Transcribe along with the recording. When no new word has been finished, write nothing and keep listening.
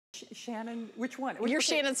Shannon, which one? You're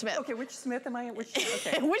Shannon Smith. Okay, which Smith am I?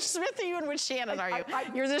 Okay. Which Smith are you and which Shannon are you?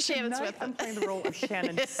 You're the Shannon Smith. I'm playing the role of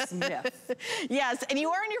Shannon Smith. Yes, and you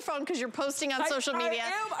are on your phone because you're posting on social media.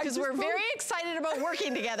 Because we're very excited about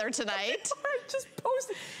working together tonight. I just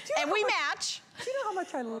posted. And we match. Do you know how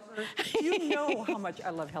much I love her? You know how much I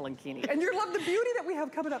love Helen Keeney. And you love the beauty that we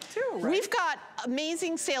have coming up too, right? We've got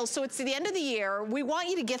amazing sales. So it's the end of the year. We want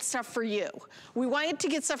you to get stuff for you. We want you to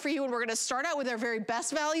get stuff for you, and we're gonna start out with our very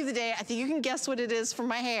best value of the day. I think you can guess what it is for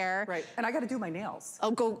my hair. Right, and I gotta do my nails. Oh,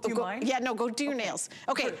 go. Do you mind? Yeah, no, go do your nails.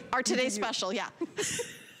 Okay, Good. our today's special, yeah.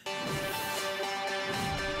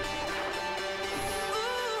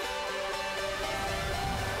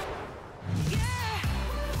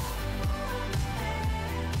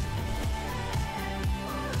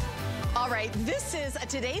 All right, this is a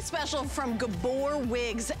today's special from Gabor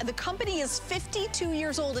Wigs. The company is 52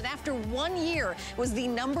 years old, and after 1 year, was the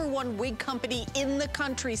 #1 wig company in the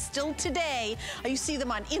country. Still today, you see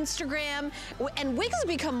them on Instagram, and wigs have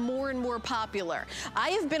become more and more popular.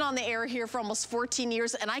 I have been on the air here for almost 14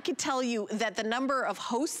 years, and I can tell you that the number of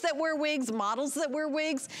hosts that wear wigs, models that wear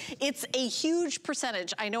wigs, it's a huge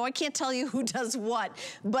percentage. I know I can't tell you who does what,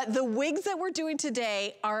 but the wigs that we're doing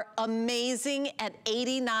today are amazing at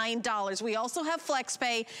 $89. We also have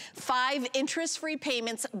FlexPay, 5 interest-free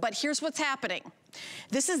payments, but here's what's happening.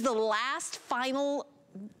 This is the last final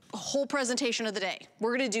whole presentation of the day.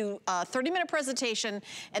 We're gonna do a 30-minute presentation,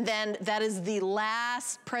 and then that is the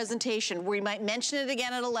last presentation. We might mention it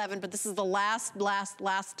again at 11, but this is the last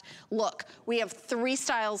look. We have 3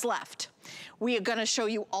 styles left. We are gonna show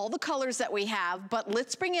you all the colors that we have, but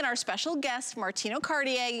let's bring in our special guest, Martino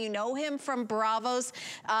Cartier. You know him from Bravo's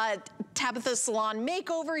Tabitha Salon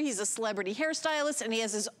Makeover. He's a celebrity hairstylist, and he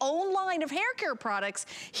has his own line of hair care products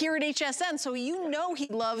here at HSN, so you know he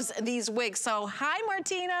loves these wigs. So, hi,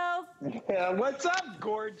 Martino. What's up,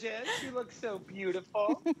 gorgeous? You look so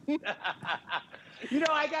beautiful. You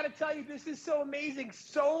know, I gotta tell you, this is so amazing.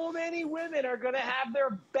 So many women are gonna have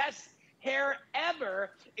their best hair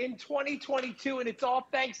ever in 2022, and it's all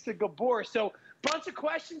thanks to Gabor. So a bunch of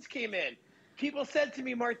questions came in. People said to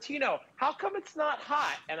me, Martino, how come it's not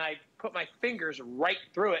hot? And I put my fingers right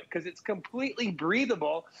through it because it's completely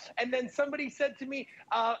breathable. And then somebody said to me,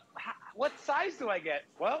 what size do I get?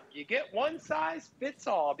 Well, you get one size fits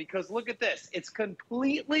all, because look at this. It's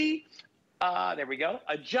completely there we go,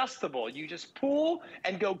 adjustable. You just pull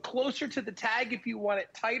and go closer to the tag if you want it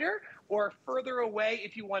tighter, or further away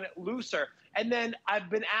if you want it looser. And then I've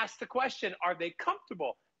been asked the question, are they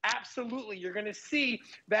comfortable? Absolutely. You're going to see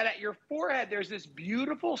that at your forehead, there's this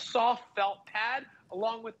beautiful soft felt pad,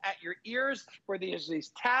 along with at your ears where there's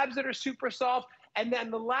these tabs that are super soft. And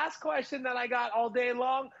then the last question that I got all day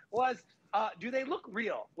long was, do they look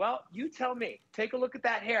real? Well, you tell me. Take a look at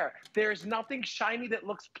that hair. There's nothing shiny that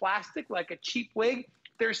looks plastic like a cheap wig.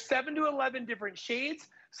 There's 7 to 11 different shades.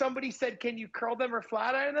 Somebody said, can you curl them or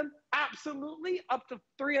flat iron them? Absolutely, up to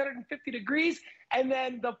 350 degrees. And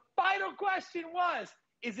then the final question was,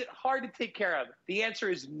 is it hard to take care of? The answer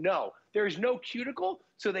is no. There's no cuticle,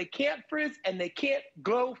 so they can't frizz and they can't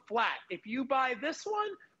go flat. If you buy this one,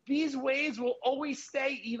 these waves will always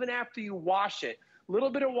stay even after you wash it. A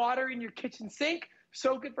little bit of water in your kitchen sink,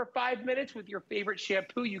 soak it for 5 minutes with your favorite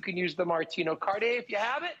shampoo. You can use the Martino Cartier if you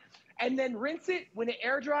have it, and then rinse it. When it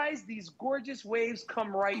air dries, these gorgeous waves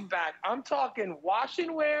come right back. I'm talking wash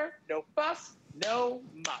and wear, no fuss, no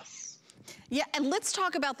muss. Yeah, and let's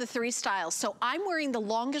talk about the 3 styles. So I'm wearing the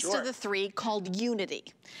longest of the 3, called Unity.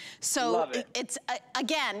 So it's,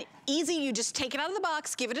 again, easy. You just take it out of the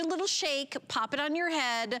box, give it a little shake, pop it on your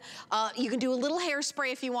head. You can do a little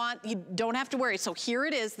hairspray if you want. You don't have to worry. So here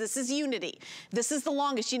it is. This is Unity. This is the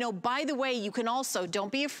longest. You know, by the way, you can also,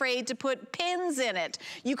 don't be afraid to put pins in it.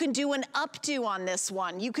 You can do an updo on this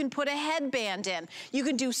one. You can put a headband in. You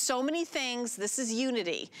can do so many things. This is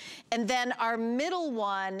Unity. And then our middle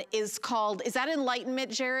one is called, is that Enlightenment,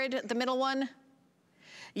 Jared, the middle one?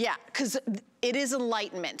 Yeah, because it is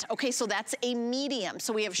Enlightenment. Okay, so that's a medium.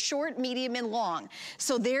 So we have short, medium, and long.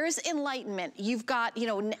 So there's Enlightenment. You've got, you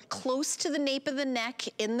know, close to the nape of the neck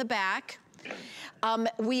in the back.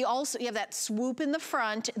 We also, you have that swoop in the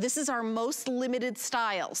front. This is our most limited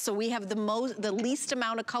style. So we have the least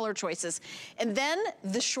amount of color choices. And then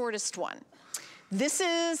the shortest one. This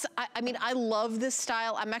is, I mean, I love this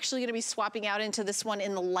style. I'm actually gonna be swapping out into this one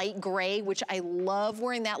in the light gray, which I love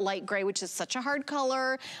wearing that light gray, which is such a hard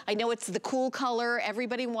color. I know it's the cool color.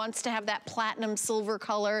 Everybody wants to have that platinum silver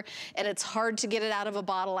color, and it's hard to get it out of a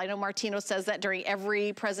bottle. I know Martino says that during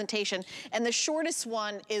every presentation. And the shortest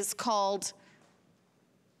one is called,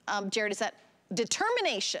 Jared, is that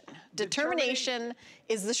Determination. Determination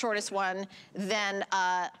is the shortest one. Then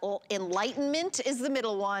Enlightenment is the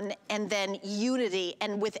middle one. And then Unity.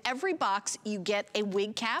 And with every box, you get a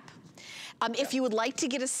wig cap. If you would like to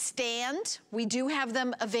get a stand, we do have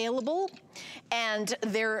them available. And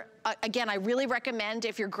they're, again, I really recommend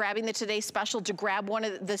if you're grabbing the Today Special to grab one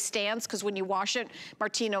of the stands, because when you wash it,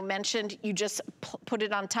 Martino mentioned, you just put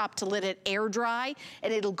it on top to let it air dry,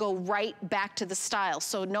 and it'll go right back to the style.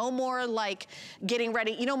 So no more like getting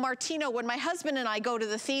ready. You know, Martino, when my husband and I go to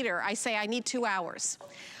the theater, I say, I need 2 hours.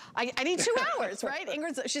 I need 2 hours, right?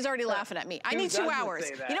 Ingrid's, she's already laughing at me. I need 2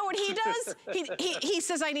 hours. You know what he does? He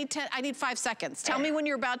says, I need 5 seconds. Tell me when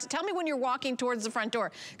you're tell me when you're walking towards the front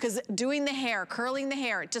door. Because doing the hair, curling the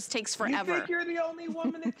hair, it just takes forever. You think you're the only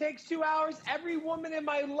woman that takes 2 hours? Every woman in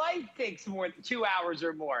my life takes more than 2 hours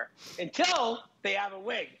or more until they have a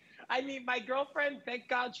wig. I mean, my girlfriend, thank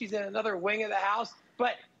God she's in another wing of the house.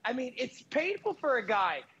 But I mean, it's painful for a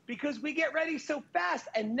guy, because we get ready so fast,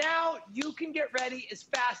 and now you can get ready as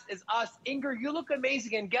fast as us. Ingrid, you look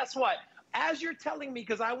amazing, and guess what? As you're telling me,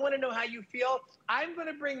 because I want to know how you feel, I'm going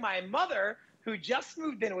to bring my mother, who just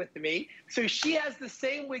moved in with me, so she has the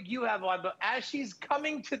same wig you have on, but as she's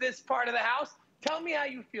coming to this part of the house, tell me how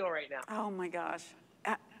you feel right now. Oh my gosh.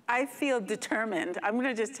 I feel determined. I'm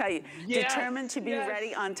gonna just tell you, determined to be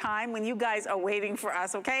ready on time when you guys are waiting for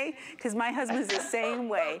us, okay? Because my husband's the same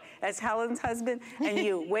way as Helen's husband, and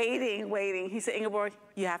you waiting. He said, Ingeborg,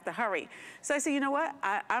 you have to hurry. So I said, you know what?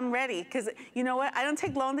 I'm ready, because you know what? I don't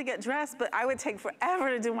take long to get dressed, but I would take forever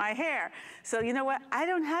to do my hair. So you know what? I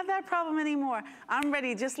don't have that problem anymore. I'm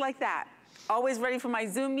ready just like that. Always ready for my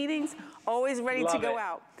Zoom meetings, always ready to go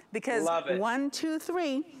out. Because 1, 2,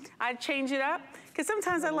 3, I change it up. Because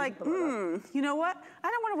sometimes I'm like, you know what? I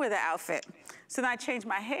don't want to wear the outfit. So then I change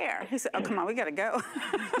my hair. He said, oh, come on, we got to go.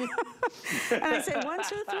 And I said, 1,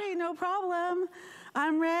 2, 3, no problem.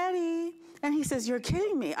 I'm ready. And he says, you're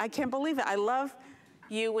kidding me. I can't believe it. I love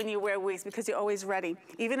you when you wear wigs because you're always ready.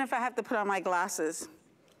 Even if I have to put on my glasses.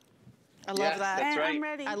 I love that. That's right. I'm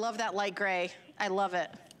ready. I love that light gray. I love it.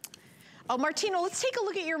 Oh, Martino, let's take a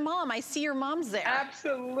look at your mom. I see your mom's there.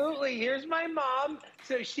 Absolutely. Here's my mom.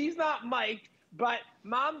 So she's not mic'd, but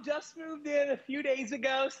mom just moved in a few days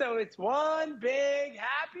ago, so it's one big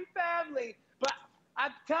happy family. But I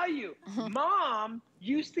tell you, mom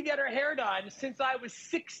used to get her hair done since I was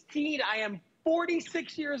 16. I am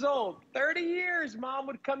 46 years old. 30 years, mom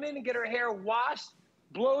would come in and get her hair washed,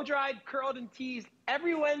 blow-dried, curled, and teased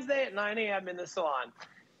every Wednesday at 9 a.m. in the salon.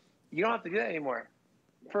 You don't have to do that anymore.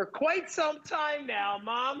 For quite some time now,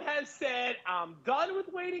 mom has said, I'm done with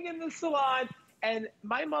waiting in the salon. And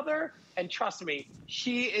my mother, and trust me,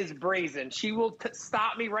 she is brazen. She will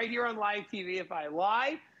stop me right here on live TV if I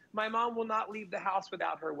lie. My mom will not leave the house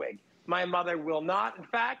without her wig. My mother will not. In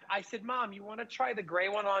fact, I said, Mom, you want to try the gray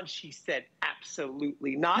one on? She said,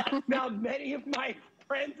 absolutely not. Now, many of my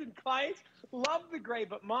friends and clients love the gray,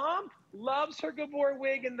 but Mom loves her Gabor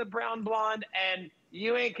wig in the brown blonde, and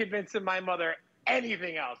you ain't convincing my mother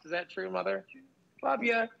anything else. Is that true, Mother? Love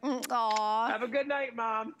you. Aw. Have a good night,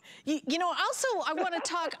 Mom. You know, also, I want to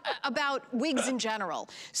talk about wigs in general.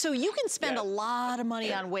 So you can spend a lot of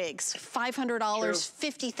money on wigs, $500,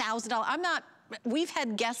 $50,000. We've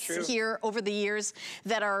had guests here over the years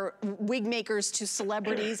that are wig makers to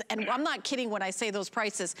celebrities, and I'm not kidding when I say those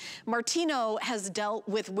prices. Martino has dealt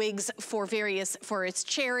with wigs for its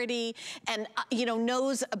charity, and you know,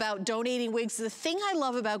 knows about donating wigs. The thing I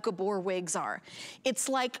love about Gabor wigs it's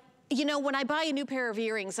like, you know, when I buy a new pair of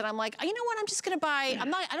earrings and I'm like, you know what, I'm just gonna buy,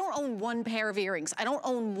 I don't own one pair of earrings. I don't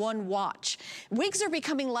own one watch. Wigs are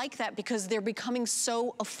becoming like that because they're becoming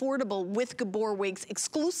so affordable with Gabor wigs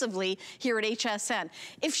exclusively here at HSN.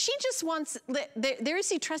 If she just wants, there you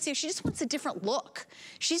see Tressie, she just wants a different look.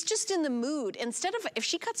 She's just in the mood. Instead of, if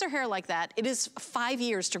she cuts her hair like that, it is 5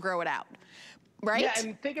 years to grow it out. Right? Yeah,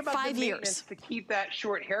 and think about the maintenance to keep that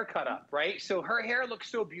short haircut up, right? So her hair looks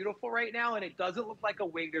so beautiful right now, and it doesn't look like a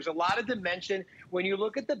wig. There's a lot of dimension. When you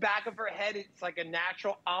look at the back of her head, it's like a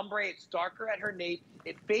natural ombre. It's darker at her nape.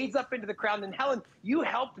 It fades up into the crown. And Helen, you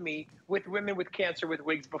helped me with women with cancer with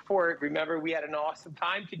wigs before. Remember, we had an awesome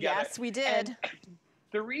time together. Yes, we did. And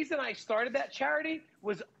the reason I started that charity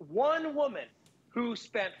was one woman who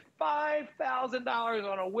spent $5,000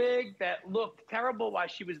 on a wig that looked terrible while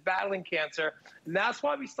she was battling cancer. And that's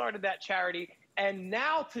why we started that charity. And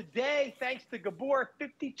now today, thanks to Gabor,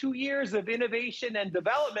 52 years of innovation and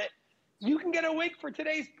development, you can get a wig for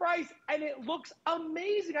today's price, and it looks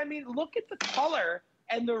amazing. I mean, look at the color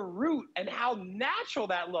and the root and how natural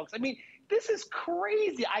that looks. I mean, this is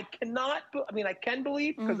crazy. I can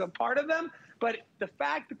believe because I'm part of them, but the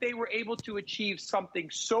fact that they were able to achieve something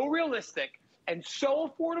so realistic and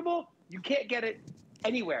so affordable, you can't get it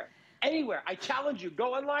anywhere. Anywhere. I challenge you,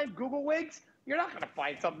 go online, Google wigs. You're not going to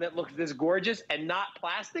find something that looks this gorgeous and not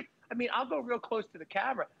plastic. I mean, I'll go real close to the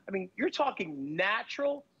camera. I mean, you're talking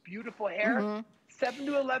natural, beautiful hair. 7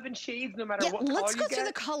 to 11 shades, no matter what color you get. Let's go through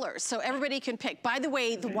the colors so everybody can pick. By the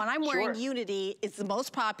way, the one I'm wearing, Unity, is the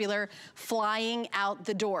most popular, flying out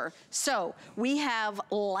the door. So we have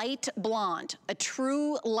light blonde, a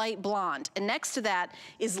true light blonde. And next to that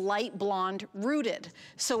is light blonde rooted.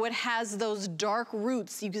 So it has those dark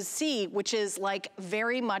roots you can see, which is like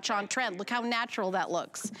very much on trend. Look how natural that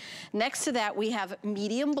looks. Next to that, we have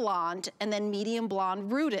medium blonde and then medium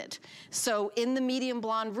blonde rooted. So in the medium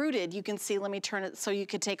blonde rooted, you can see, let me turn it so you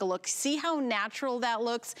could take a look. See how natural that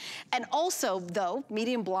looks? And also, though,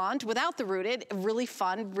 medium blonde without the rooted, really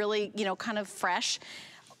fun, really, you know, kind of fresh.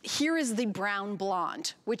 Here is the brown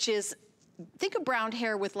blonde, which is, think of brown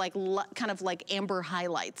hair with like kind of like amber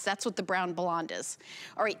highlights. That's what the brown blonde is.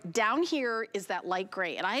 All right, down here is that light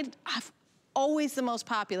gray. And I've always the most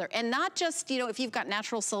popular. And not just, you know, if you've got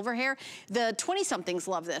natural silver hair, the 20-somethings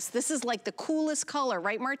love this. This is like the coolest color,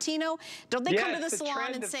 right, Martino? Don't they come to the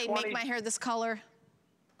salon and say, make my hair this color?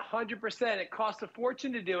 100%. It costs a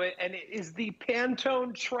fortune to do it, and it is the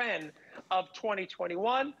Pantone trend of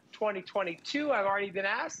 2021, 2022. I've already been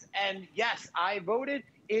asked, and yes, I voted.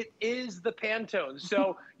 It is the Pantone.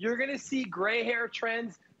 So you're going to see gray hair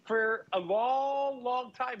trends for a long,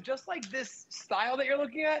 long time, just like this style that you're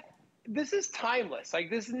looking at. This is timeless. Like,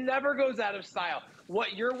 this never goes out of style.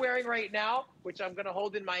 What you're wearing right now, which I'm going to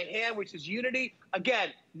hold in my hand, which is Unity, again,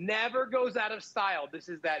 never goes out of style. This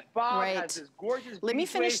is that bob, has this gorgeous Let me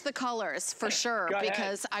finish the colors for sure,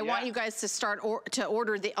 because I want you guys to start to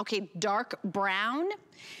order the, dark brown.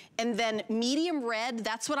 And then medium red,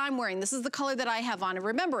 that's what I'm wearing. This is the color that I have on. And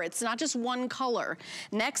remember, it's not just one color.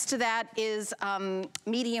 Next to that is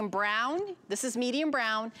medium brown. This is medium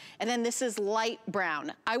brown. And then this is light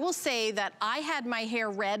brown. I will say that I had my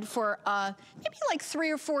hair red for maybe like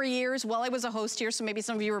 3 or 4 years while I was a host here, so maybe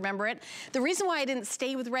some of you remember it. The reason why I didn't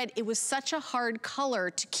stay with red, it was such a hard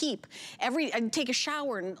color to keep. I'd take a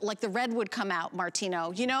shower and like the red would come out,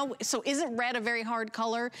 Martino, you know? So isn't red a very hard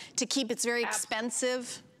color to keep? It's very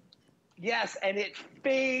expensive. Yes, and it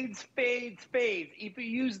fades, fades, fades. If you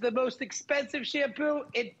use the most expensive shampoo,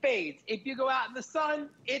 it fades. If you go out in the sun,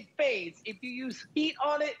 it fades. If you use heat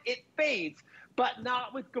on it, it fades. But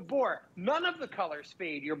not with Gabor. None of the colors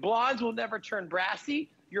fade. Your blondes will never turn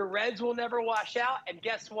brassy. Your reds will never wash out. And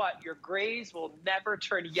guess what? Your grays will never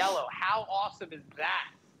turn yellow. How awesome is that?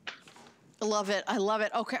 I love it. I love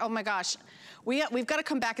it. Okay. Oh my gosh. We've got to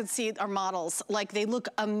come back and see our models. Like, they look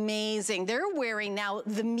amazing. They're wearing now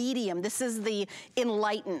the medium. This is the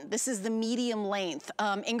Enlighten. This is the medium length.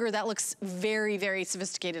 Inger, that looks very, very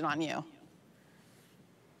sophisticated on you.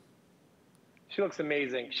 She looks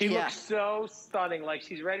amazing. She looks so stunning, like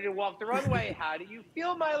she's ready to walk the runway. How do you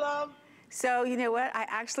feel, my love? So, you know what? I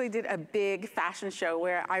actually did a big fashion show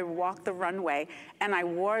where I walked the runway, and I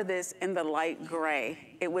wore this in the light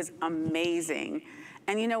gray. It was amazing.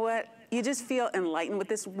 And you know what? You just feel enlightened with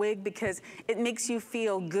this wig because it makes you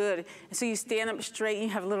feel good. So you stand up straight and you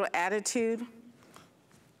have a little attitude.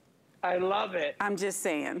 I love it. I'm just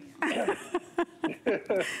saying.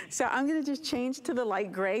 So I'm gonna just change to the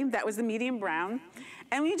light gray. That was the medium brown.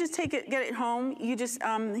 And when you just get it home, you just,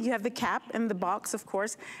 you have the cap and the box, of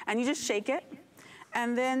course, and you just shake it.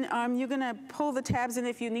 And then you're gonna pull the tabs in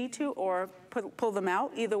if you need to, or pull them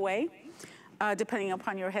out, either way. Depending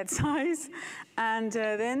upon your head size. And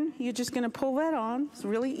then you're just gonna pull that on. It's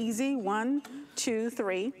really easy. 1, 2,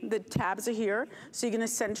 3. The tabs are here. So you're gonna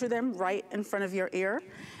center them right in front of your ear.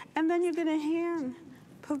 And then you're gonna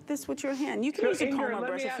put this with your hand. You can use a comb or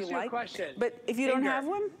brush if you like. But if you don't have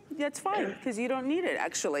one, that's fine, because you don't need it,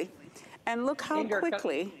 actually. And look how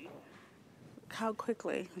quickly, I'll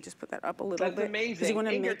just put that up a little bit. That's amazing. Because you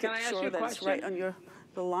wanna make it sure that it's right on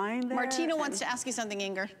the line there. Martina wants to ask you something,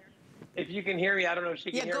 Inger. If you can hear me, I don't know if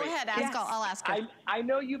she can hear me. Yeah, go ahead, ask. I'll ask her. I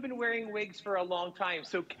know you've been wearing wigs for a long time,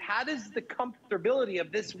 so how does the comfortability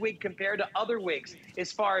of this wig compare to other wigs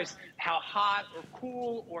as far as how hot or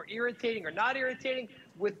cool or irritating or not irritating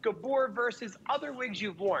with Gabor versus other wigs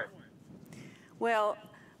you've worn? Well,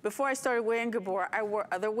 before I started wearing Gabor, I wore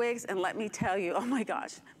other wigs, and let me tell you, oh my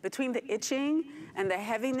gosh, between the itching and the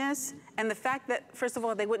heaviness and the fact that, first of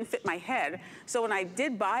all, they wouldn't fit my head, so when I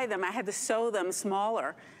did buy them, I had to sew them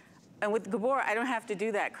smaller. And with Gabor, I don't have to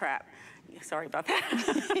do that crap. Sorry about that.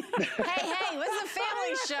 Hey, this is a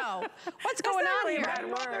family show. What's going on here? My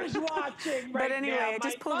mother's watching right But anyway, now. I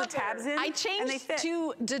just pulled the tabs in. I changed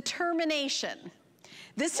to determination.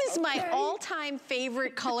 This is my all-time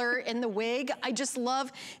favorite color in the wig. I just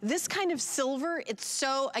love this kind of silver. It's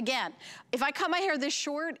so, again, if I cut my hair this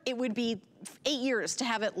short, it would be 8 years to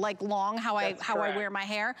have it like long, how I wear my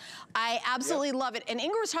hair. I absolutely love it. And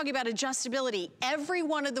Ingrid was talking about adjustability. Every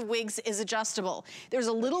one of the wigs is adjustable. There's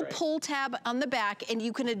a little pull tab on the back and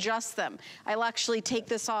you can adjust them. I'll actually take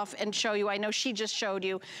this off and show you. I know she just showed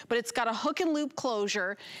you, but it's got a hook and loop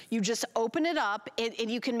closure. You just open it up and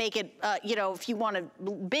you can make it, you know, if you want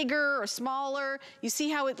it bigger or smaller. You see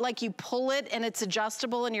how it, like you pull it and it's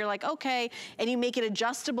adjustable and you're like, okay, and you make it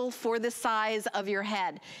adjustable for the size of your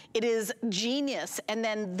head. It is genius. And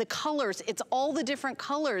then the colors, it's all the different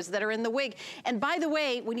colors that are in the wig. And by the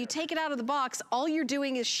way, when you take it out of the box, all you're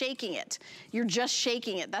doing is shaking it. You're just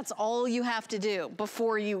shaking it. That's all you have to do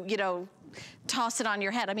before you know, toss it on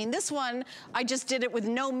your head. I mean, this one, I just did it with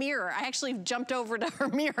no mirror. I actually jumped over to her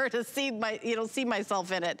mirror to see my, you know, see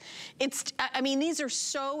myself in it. It's, I mean, these are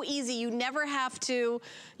so easy. You never have to,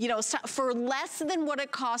 you know, for less than what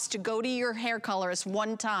it costs to go to your hair colorist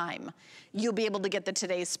one time, you'll be able to get the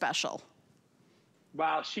Today's Special.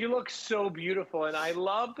 Wow, she looks so beautiful. And I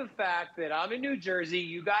love the fact that I'm in New Jersey,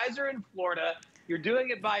 you guys are in Florida, you're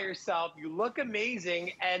doing it by yourself, you look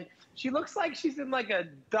amazing, and she looks like she's in like a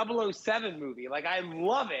 007 movie. Like, I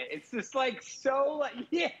love it. It's just like so, like,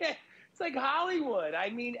 yeah, it's like Hollywood. I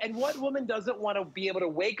mean, and what woman doesn't want to be able to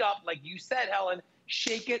wake up, like you said, Helen,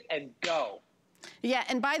 shake it and go? Yeah,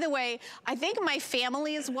 and by the way, I think my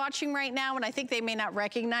family is watching right now, and I think they may not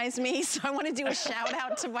recognize me, so I want to do a shout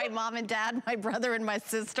out to my mom and dad, my brother and my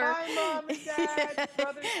sister. Hi, Mom and Dad,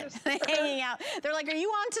 brother and sister. Hanging out. They're like, are you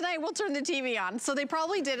on tonight? We'll turn the TV on. So they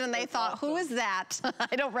probably did, and they thought, who is that?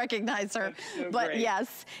 I don't recognize her. So but great.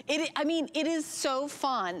 yes, I mean, it is so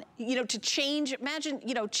fun, you know, to change, imagine,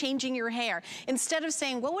 you know, changing your hair. Instead of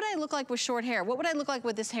saying, what would I look like with short hair? What would I look like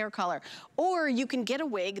with this hair color? Or you can get a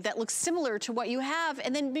wig that looks similar to what you have,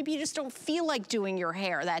 and then maybe you just don't feel like doing your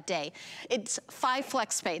hair that day. It's 5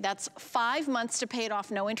 flex pay. That's 5 months to pay it off,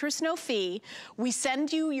 no interest, no fee. We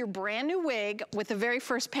send you your brand new wig with the very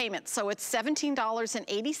first payment. So it's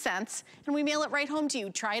 $17.80, and we mail it right home to you.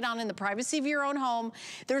 Try it on in the privacy of your own home.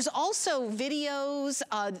 There's also videos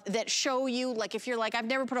that show you, like if you're like, I've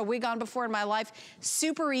never put a wig on before in my life,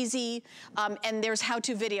 super easy, and there's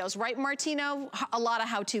how-to videos. Right, Martino? A lot of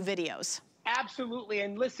how-to videos. Absolutely.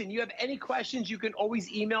 And listen, you have any questions, you can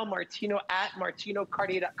always email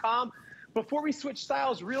martino@martinocartier.com. Before we switch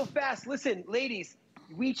styles real fast, listen, ladies,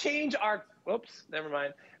 we change our, oops, never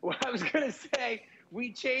mind. What I was going to say,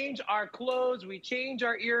 we change our clothes, we change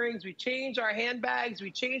our earrings, we change our handbags, we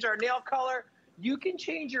change our nail color. You can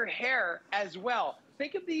change your hair as well.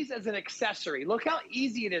 Think of these as an accessory. Look how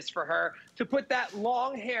easy it is for her to put that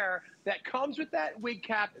long hair that comes with that wig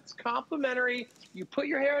cap. It's complimentary. You put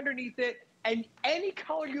your hair underneath it, and any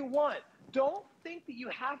color you want. Don't think that you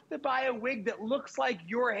have to buy a wig that looks like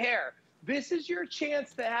your hair. This is your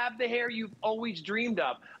chance to have the hair you've always dreamed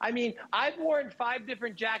of. I mean, I've worn 5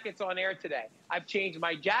 different jackets on air today. I've changed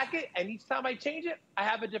my jacket, and each time I change it, I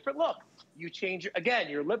have a different look. You change, again,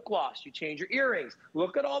 your lip gloss. You change your earrings.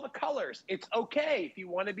 Look at all the colors. It's okay if you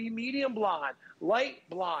want to be medium blonde, light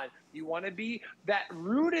blonde. You want to be that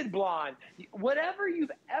rooted blonde. Whatever you've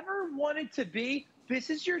ever wanted to be, this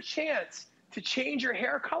is your chance to change your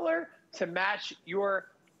hair color to match your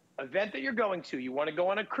event that you're going to. You want to go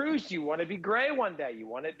on a cruise. You want to be gray one day. You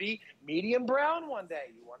want to be medium brown one day.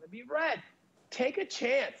 You want to be red. Take a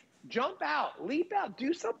chance. Jump out. Leap out.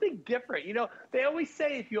 Do something different. You know, they always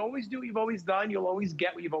say if you always do what you've always done, you'll always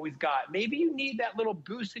get what you've always got. Maybe you need that little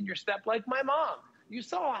boost in your step like my mom. You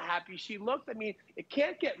saw how happy she looked. I mean, it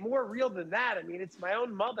can't get more real than that. I mean, it's my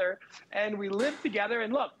own mother, and we live together.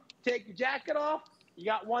 And look, take your jacket off. You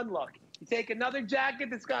got one look. You take another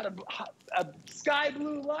jacket that's got a sky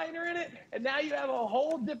blue liner in it, and now you have a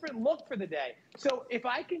whole different look for the day. So if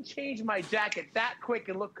I can change my jacket that quick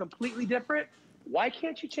and look completely different, why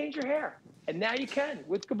can't you change your hair? And now you can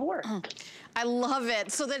with Gabor. I love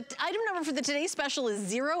it. So the item number for the Today's Special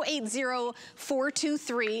is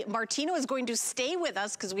 080423. Martino is going to stay with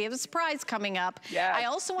us because we have a surprise coming up. Yes, I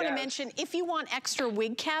also want to mention, if you want extra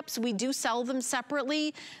wig caps, we do sell them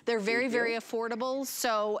separately. They're very, very affordable.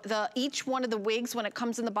 So each one of the wigs, when it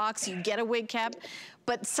comes in the box, you get a wig cap.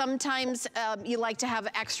 But sometimes you like to have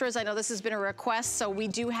extras. I know this has been a request, so we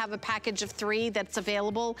do have a package of 3 that's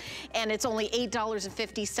available, and it's only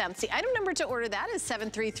 $8.50. The item number to order that is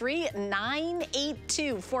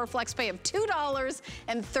 733982 for a flex pay of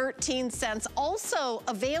 $2.13. Also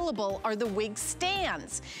available are the wig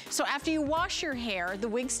stands. So after you wash your hair, the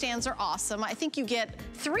wig stands are awesome. I think you get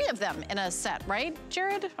 3 of them in a set, right,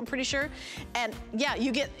 Jared? I'm pretty sure. And yeah,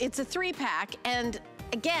 you get, it's a 3-pack, and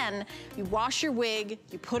again, you wash your wig,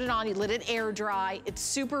 you put it on, you let it air dry. It's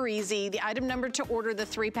super easy. The item number to order the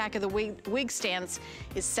 3-pack of the wig stands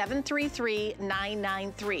is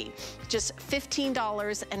 733993. Just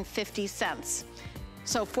 $15.50.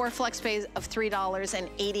 So 4 flex pays of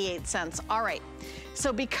 $3.88. All right.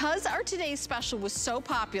 So because our today's special was so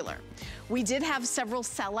popular, we did have several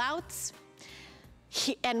sellouts.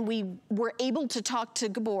 And we were able to talk to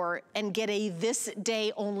Gabor and get a this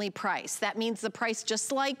day only price. That means the price,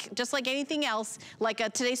 just like anything else, like a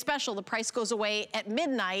today's special, the price goes away at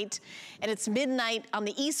midnight, and it's midnight on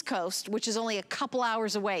the East Coast, which is only a couple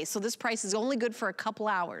hours away. So this price is only good for a couple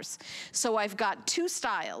hours. So I've got 2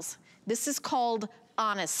 styles. This is called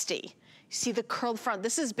Honesty. See the curled front.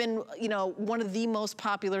 This has been, you know, one of the most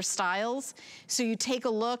popular styles. So you take a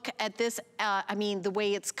look at this, I mean, the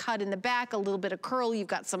way it's cut in the back, a little bit of curl, you've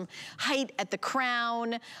got some height at the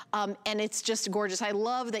crown, and it's just gorgeous. I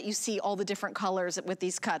love that you see all the different colors with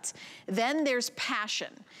these cuts. Then there's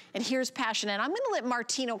Passion, and here's Passion, and I'm gonna let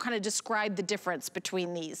Martino kind of describe the difference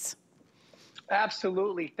between these.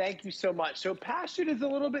 Absolutely, thank you so much. So Passion is a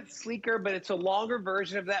little bit sleeker, but it's a longer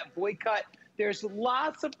version of that boy cut. There's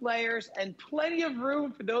lots of layers and plenty of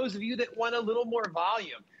room for those of you that want a little more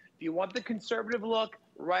volume. If you want the conservative look,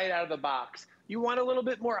 right out of the box. You want a little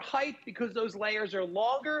bit more height because those layers are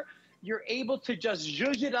longer. You're able to just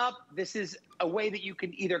zhuzh it up. This is a way that you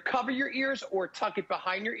can either cover your ears or tuck it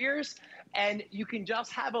behind your ears. And you can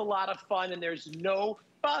just have a lot of fun, and there's no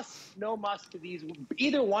fuss, no muss to these,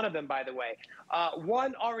 either one of them, by the way.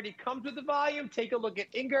 One already comes with the volume. Take a look at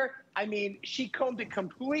Inger. I mean, she combed it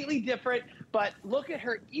completely different, but look at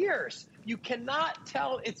her ears. You cannot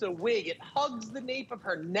tell it's a wig. It hugs the nape of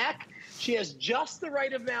her neck. She has just the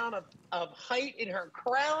right amount of height in her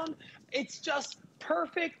crown. It's just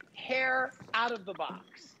perfect hair out of the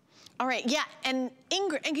box. All right, yeah, and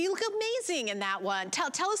Ingrid, you look amazing in that one.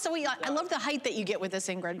 Tell us, I love the height that you get with this,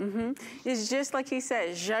 Ingrid. It's just like he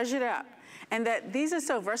said, zhuzh it up. And that these are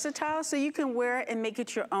so versatile, so you can wear it and make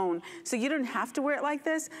it your own. So you don't have to wear it like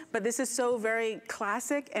this, but this is so very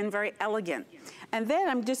classic and very elegant. And then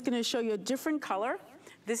I'm just gonna show you a different color.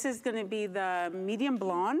 This is gonna be the medium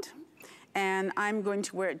blonde, and I'm going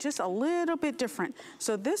to wear it just a little bit different.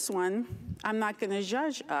 So this one, I'm not gonna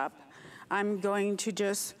zhuzh up. I'm going to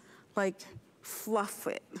just like fluff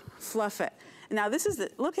it. Now this is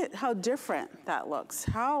look at how different that looks.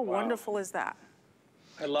 How wonderful is that?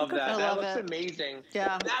 I love that. That looks amazing.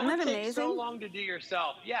 Yeah. That would take so long to do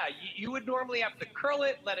yourself. Yeah, you would normally have to curl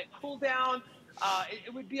it, let it cool down.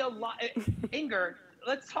 It would be a lot. Inger,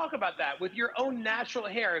 let's talk about that. With your own natural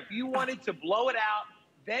hair, if you wanted to blow it out,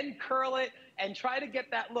 then curl it, and try to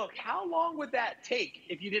get that look, how long would that take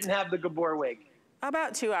if you didn't have the Gabor wig?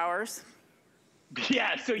 About 2 hours.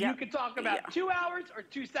 Yeah, so you could talk about 2 hours or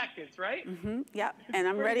 2 seconds, right? Yep, and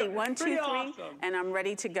I'm ready, 1, 2, 3, awesome. And I'm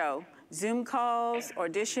ready to go. Zoom calls,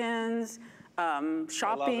 auditions,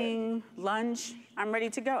 shopping, lunch. I'm ready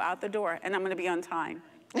to go out the door, and I'm gonna be on time.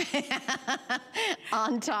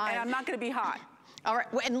 On time. And I'm not gonna be hot. All right,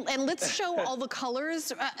 and let's show all the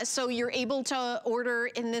colors so you're able to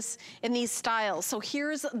order in these styles. So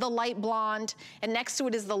here's the light blonde, and next to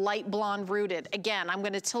it is the light blonde rooted. Again, I'm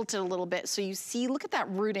gonna tilt it a little bit so you see, look at that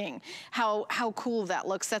rooting, how cool that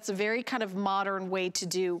looks. That's a very kind of modern way to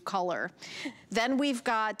do color. Then we've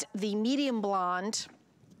got the medium blonde,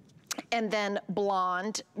 and then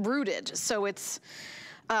blonde rooted. So it's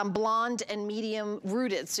blonde and medium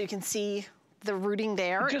rooted, so you can see the rooting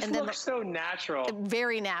there. It just and then looks so natural.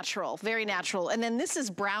 Very natural, very natural. And then this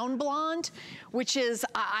is brown blonde, which is,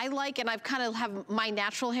 I like, and I've kind of have my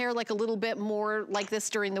natural hair like a little bit more like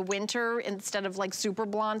this during the winter instead of like super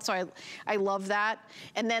blonde, so I love that.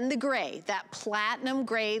 And then the gray, that platinum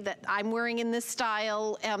gray that I'm wearing in this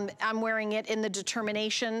style, I'm wearing it in the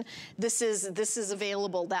Determination. This is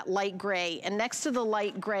available, that light gray. And next to the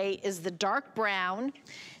light gray is the dark brown.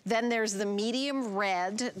 Then there's the medium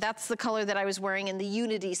red. That's the color that I was wearing in the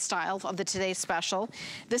Unity style of the Today Special.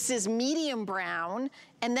 This is medium brown.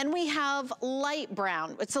 And then we have light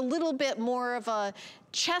brown. It's a little bit more of a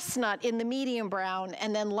chestnut in the medium brown,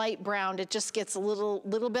 and then light brown, it just gets a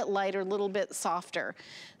little bit lighter, a little bit softer.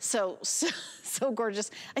 So gorgeous.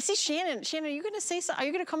 I see Shannon. Shannon, are you gonna say something? Are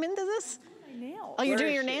you gonna come into this? My nails. Oh, you're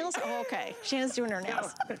doing your nails? Oh, okay. Shannon's doing her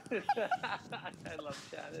nails. I love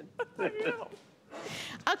Shannon. I know.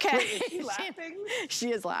 Okay. Wait, is she laughing?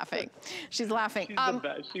 She is laughing. She's laughing. She's the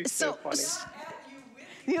best. She's so funny.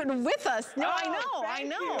 You're with us. No, Oh, I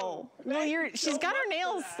know. you. Well, she's got her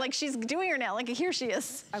nails, like she's doing her nail. Like here she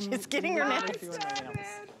is. She's getting her nails. Doing my nails.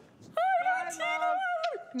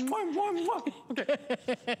 Okay.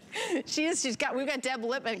 We've got Deb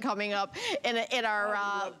Lippman coming up in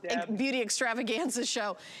our beauty extravaganza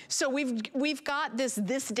show. So we've got this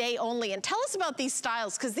day only, and tell us about these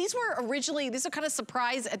styles, because these are kind of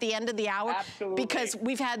surprise at the end of the hour. Absolutely. Because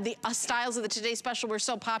we've had the styles of the Today Special were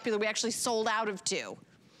so popular, we actually sold out of 2.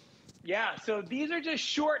 Yeah, so these are just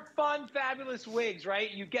short, fun, fabulous wigs, right?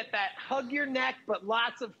 You get that hug your neck, but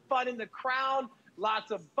lots of fun in the crown, lots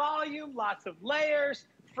of volume, lots of layers,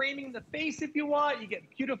 framing the face if you want. You get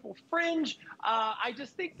beautiful fringe. I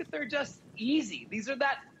just think that they're just easy. These are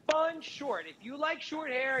that fun short. If you like short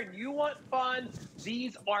hair and you want fun,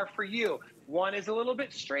 these are for you. One is a little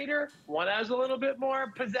bit straighter, one has a little bit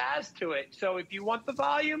more pizzazz to it. So if you want the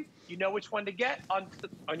volume, you know which one to get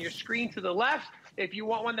on your screen to the left. If you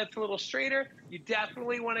want one that's a little straighter, you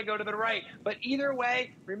definitely want to go to the right. But either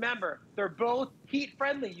way, remember, they're both heat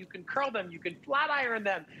friendly. You can curl them, you can flat iron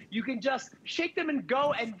them, you can just shake them and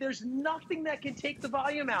go, and there's nothing that can take the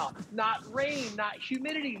volume out. Not rain, not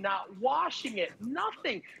humidity, not washing it,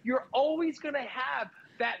 nothing. You're always going to have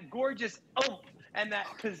that gorgeous oomph and that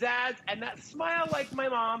pizzazz and that smile like my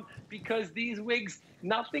mom, because these wigs,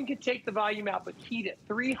 nothing can take the volume out but heat at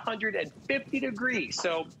 350 degrees.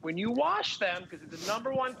 So when you wash them, because it's the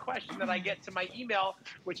 #1 question that I get to my email,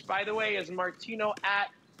 which by the way is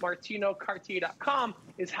martino@martinocartier.com,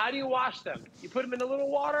 is how do you wash them? You put them in a little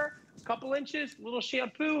water, a couple inches, a little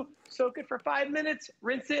shampoo, soak it for 5 minutes,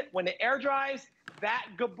 rinse it. When it air dries, that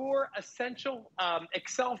Gabor Essential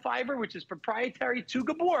Excel Fiber, which is proprietary to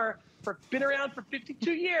Gabor, been around for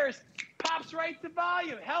 52 years, pops right to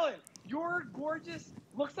volume. Helen, you're gorgeous.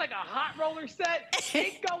 Looks like a hot roller set.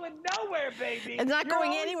 Ain't going nowhere, baby. It's not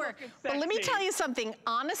going anywhere. But let me tell you something.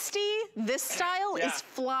 Honesty, this style is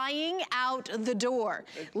flying out the door.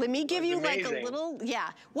 Let me give you like a little, Why do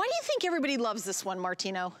you think everybody loves this one,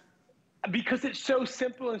 Martino? Because it's so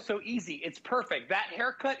simple and so easy. It's perfect. That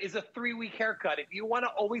haircut is a 3-week haircut. If you want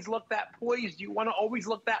to always look that poised, you want to always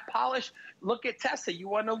look that polished, look at Tessa. You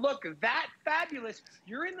want to look that fabulous.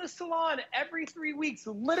 You're in the salon every 3 weeks,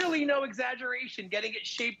 literally no exaggeration, getting it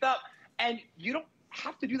shaped up. And you don't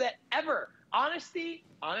have to do that ever. Honesty,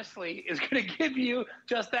 honestly, is going to give you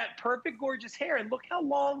just that perfect, gorgeous hair. And look how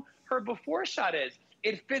long her before shot is.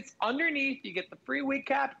 It fits underneath. You get the free wig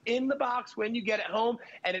cap in the box when you get it home,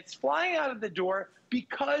 and it's flying out of the door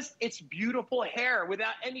because it's beautiful hair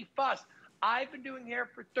without any fuss. I've been doing hair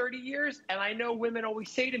for 30 years, and I know women always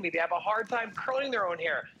say to me they have a hard time curling their own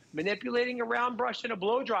hair, manipulating a round brush and a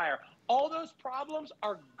blow dryer. All those problems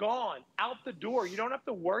are gone, out the door. You don't have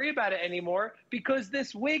to worry about it anymore because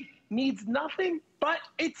this wig needs nothing but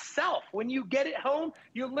itself. When you get it home,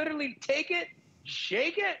 you literally take it,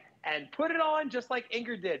 shake it, and put it on just like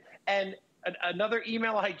Ingrid did. And another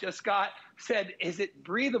email I just got said, is it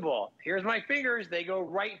breathable? Here's my fingers. They go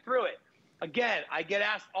right through it. Again, I get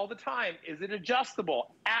asked all the time, is it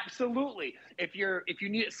adjustable? Absolutely. If you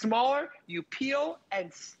need it smaller, you peel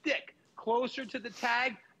and stick closer to the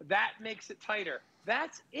tag. That makes it tighter.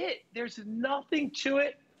 That's it. There's nothing to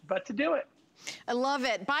it but to do it. I love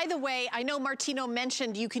it. By the way, I know Martino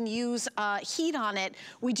mentioned you can use heat on it.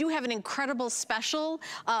 We do have an incredible special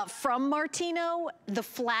from Martino, the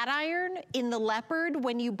flat iron in the leopard.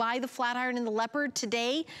 When you buy the flat iron in the leopard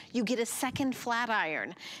today, you get a second flat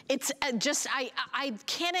iron. It's I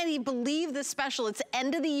can't even believe this special. It's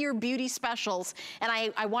end of the year beauty specials. And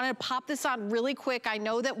I want to pop this on really quick. I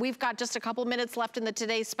know that we've got just a couple minutes left in the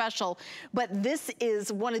Today Special, but this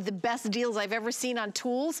is one of the best deals I've ever seen on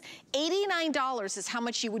tools. $89 is how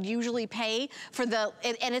much you would usually pay for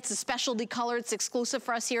and it's a specialty color. It's exclusive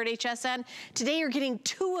for us here at HSN. Today you're getting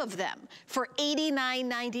 2 of them for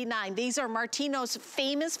 $89.99. These are Martino's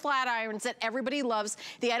famous flat irons that everybody loves.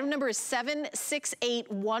 The item number is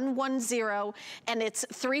 768110, and it's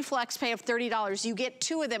 3 flex pay of $30. You get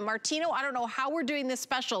 2 of them. Martino, I don't know how we're doing this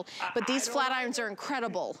special, but these flat irons are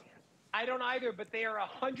incredible. I don't either, but they are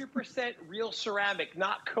 100% real ceramic,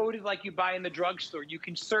 not coated like you buy in the drugstore. You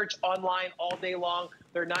can search online all day long.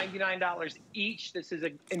 They're $99 each. This is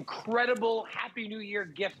an incredible Happy New Year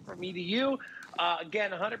gift from me to you.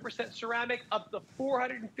 Again, 100% ceramic, up to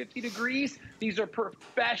 450 degrees. These are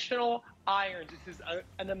professional irons. This is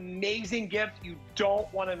an amazing gift. You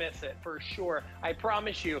don't want to miss it, for sure. I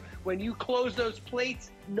promise you, when you close those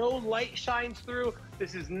plates, no light shines through.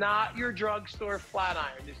 This is not your drugstore flat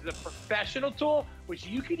iron. This is a professional tool, which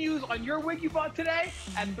you can use on your wig you bought today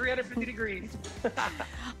at 350 degrees.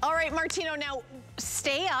 All right, Martino, now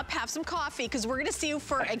stay up, have some coffee, because we're going to see you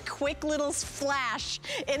for a quick little flash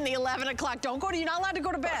in the 11 o'clock. Don't go to, you're not allowed to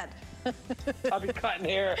go to bed. I'll be cutting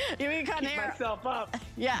hair. You'll be cutting hair. Myself up.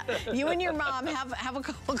 Yeah, you and your mom have a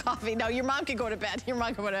cup of coffee. No, your mom can go to bed. Your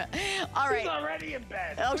mom can go to bed. All right. She's already in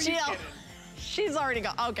bed. Oh, she's already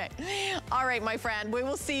gone. Okay. All right, my friend. We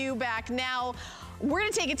will see you back now. We're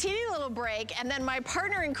gonna take a teeny little break, and then my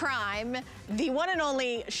partner in crime, the one and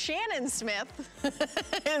only Shannon Smith,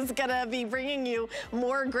 is gonna be bringing you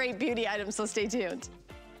more great beauty items, so stay tuned.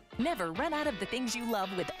 Never run out of the things you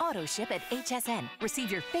love with AutoShip at HSN.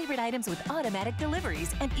 Receive your favorite items with automatic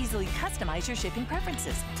deliveries and easily customize your shipping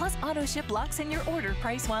preferences. Plus, AutoShip locks in your order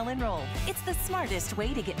price while enrolled. It's the smartest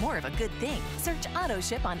way to get more of a good thing. Search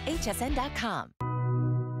AutoShip on hsn.com.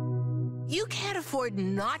 You can't afford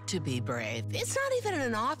not to be brave. It's not even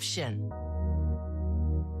an option.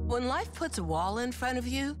 When life puts a wall in front of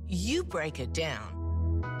you, you break it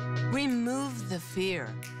down. Remove the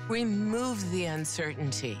fear. Remove the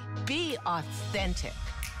uncertainty. Be authentic.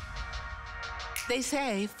 They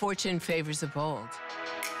say fortune favors the bold.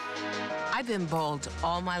 I've been bold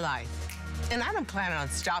all my life, and I don't plan on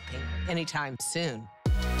stopping anytime soon.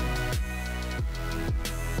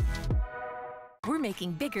 We're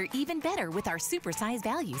making bigger even better with our supersize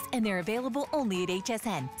values, and they're available only at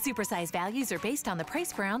HSN. Supersize values are based on the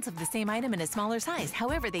price per ounce of the same item in a smaller size.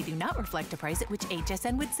 However, they do not reflect a price at which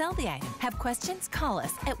HSN would sell the item. Have questions? Call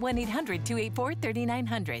us at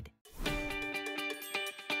 1-800-284-3900.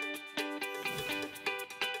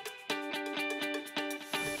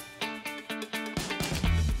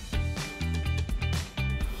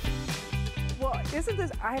 Isn't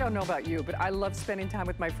this, I don't know about you, but I love spending time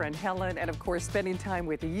with my friend Helen and of course spending time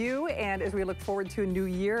with you. And as we look forward to a new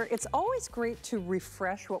year, it's always great to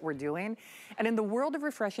refresh what we're doing. And in the world of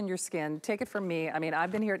refreshing your skin, take it from me. I mean,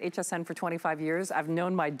 I've been here at HSN for 25 years. I've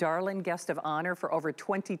known my darling guest of honor for over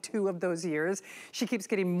 22 of those years. She keeps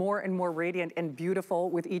getting more and more radiant and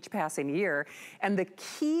beautiful with each passing year. And the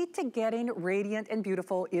key to getting radiant and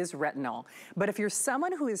beautiful is retinol. But if you're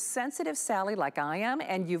someone who is sensitive, Sally, like I am,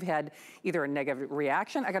 and you've had either a negative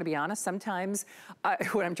reaction, I gotta be honest, sometimes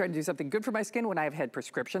when I'm trying to do something good for my skin, when I've had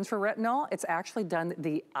prescriptions for retinol, it's actually done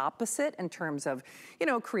the opposite in terms of, you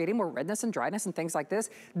know, creating more redness and dryness and things like this.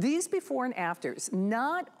 These before and afters,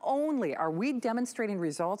 not only are we demonstrating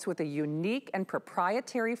results with a unique and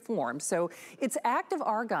proprietary form, so it's active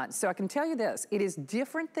argan. So I can tell you this, it is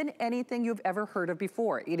different than anything you've ever heard of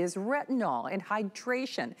before. It is retinol and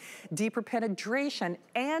hydration, deeper penetration,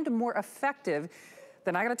 and more effective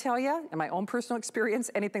then I gotta tell you, in my own personal experience,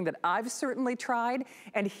 anything that I've certainly tried,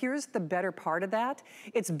 and here's the better part of that,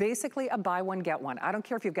 it's basically a buy one, get one. I don't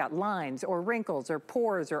care if you've got lines or wrinkles or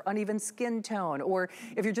pores or uneven skin tone, or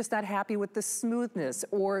if you're just not happy with the smoothness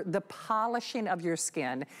or the polishing of your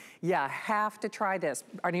skin, you have to try this.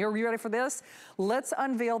 Are you ready for this? Let's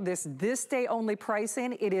unveil this day only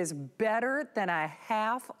pricing. It is better than a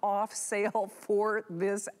half off sale for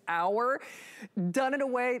this hour, done in a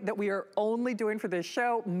way that we are only doing for this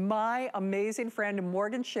show. My amazing friend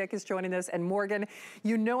Morgan Schick is joining us. And Morgan,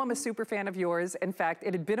 you know I'm a super fan of yours. In fact,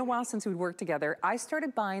 it had been a while since we'd worked together. I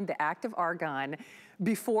started buying the Active Argan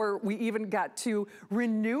before we even got to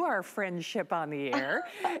renew our friendship on the air.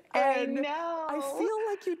 And I know. I feel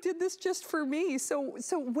like you did this just for me. So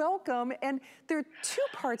welcome. And there are two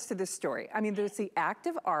parts to this story. I mean, there's the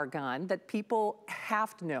Active Argan that people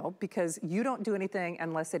have to know because you don't do anything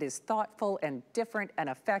unless it is thoughtful and different and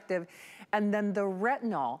effective. And then the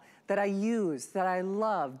retinol that I use, that I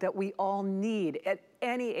love, that we all need at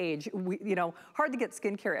any age. You know, hard to get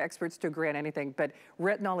skincare experts to agree on anything, but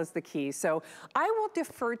retinol is the key. So I will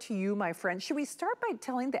defer to you, my friend. Should we start by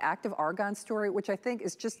telling the Active Argan story, which I think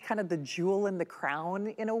is just kind of the jewel in the crown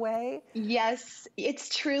in a way? Yes,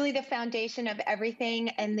 it's truly the foundation of everything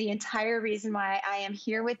and the entire reason why I am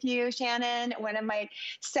here with you, Shannon, one of my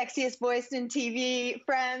sexiest voice in TV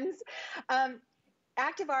friends.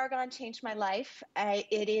 Active Argan changed my life.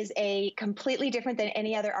 It is a completely different than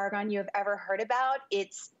any other argan you have ever heard about.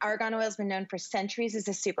 Argan oil has been known for centuries as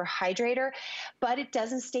a super hydrator, but it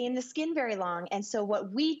doesn't stay in the skin very long. And so what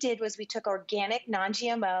we did was we took organic,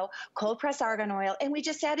 non-GMO, cold pressed argan oil, and we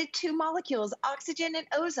just added 2 molecules, oxygen and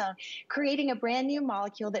ozone, creating a brand new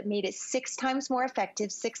molecule that made it 6 times more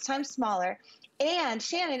effective, 6 times smaller. And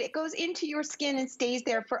Shannon, it goes into your skin and stays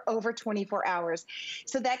there for over 24 hours.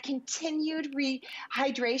 So that continued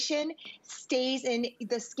rehydration stays in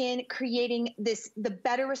the skin, creating the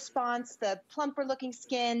better response, the plumper looking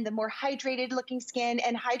skin, the more hydrated looking skin,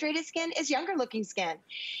 and hydrated skin is younger looking skin.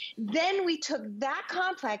 Then we took that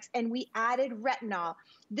complex and we added retinol.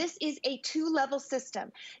 This is a 2-level system.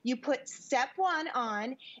 You put step 1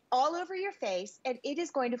 on all over your face, and it is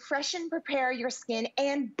going to freshen, prepare your skin,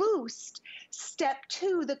 and boost step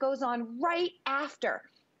 2 that goes on right after.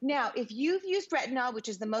 Now, if you've used retinol, which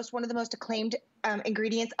is one of the most acclaimed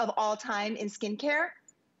ingredients of all time in skincare,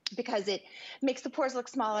 because it makes the pores look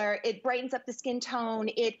smaller, it brightens up the skin tone,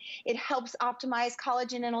 it helps optimize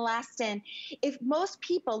collagen and elastin. If most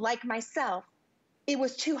people, like myself, it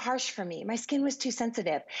was too harsh for me, my skin was too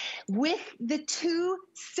sensitive. With the 2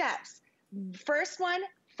 steps, first one,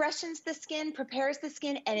 freshens the skin, prepares the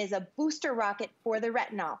skin, and is a booster rocket for the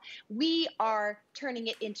retinol. We are turning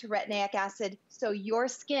it into retinoic acid so your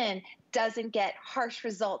skin doesn't get harsh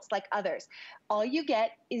results like others. All you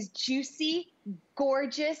get is juicy,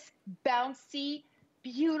 gorgeous, bouncy,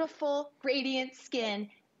 beautiful, radiant skin.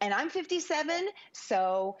 And I'm 57,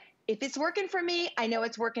 so if it's working for me, I know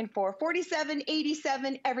it's working for 47,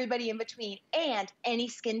 87, everybody in between, and any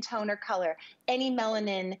skin tone or color, any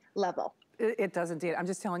melanin level. It does indeed. I'm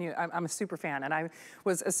just telling you, I'm a super fan, and I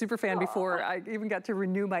was a super fan before I even got to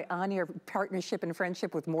renew my on-air partnership and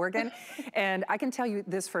friendship with Morgan. And I can tell you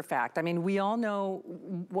this for a fact. I mean, we all know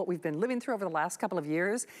what we've been living through over the last couple of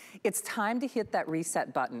years. It's time to hit that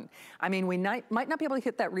reset button. I mean, we might not be able to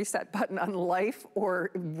hit that reset button on life or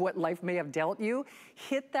what life may have dealt you.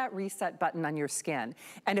 Hit that reset button on your skin.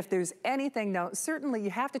 And if there's anything, now, certainly you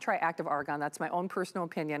have to try Active Argan. That's my own personal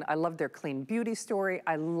opinion. I love their clean beauty story.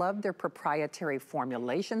 I love their proprietary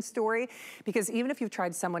formulation story, because even if you've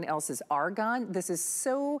tried someone else's argan, this is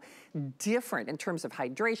so different in terms of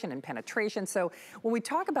hydration and penetration. So when we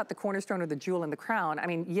talk about the cornerstone or the jewel in the crown, I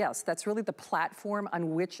mean, yes, that's really the platform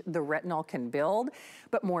on which the retinol can build.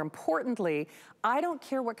 But more importantly, I don't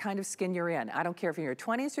care what kind of skin you're in. I don't care if you're in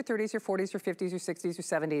your 20s or 30s or 40s or 50s or 60s or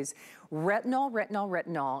 70s.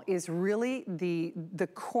 Retinol is really the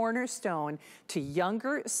cornerstone to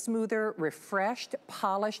younger, smoother, refreshed,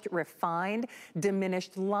 polished, refined,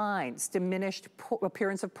 diminished lines, diminished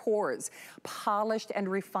appearance of pores, polished and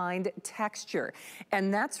refined texture.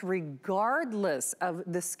 And that's regardless of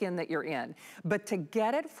the skin that you're in. But to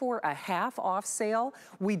get it for a half off sale,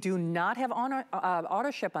 we do not have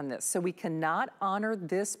auto ship on this. So we cannot honor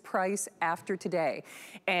this price after today.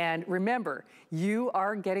 And remember, you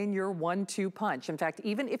are getting your 1-2 punch. In fact,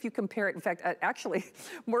 even if you compare it, in fact, actually,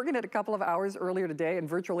 Morgan had a couple of hours earlier today and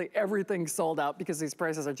virtually everything sold out because these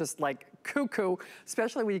prices are just like cuckoo,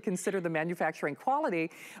 especially when you consider the manufacturing quality.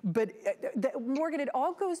 But Morgan, it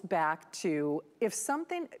all goes back to if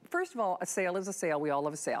something, first of all, a sale is a sale. We all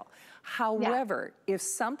love a sale. However, if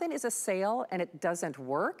something is a sale and it doesn't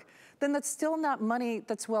work, then that's still not money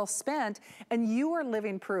that's well spent, and you are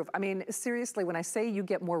living proof. I mean, seriously, when I say you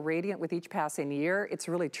get more radiant with each passing year, it's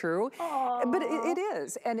really true. Aww. But it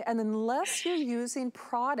is, and unless you're using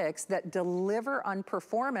products that deliver on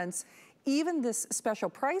performance, even this special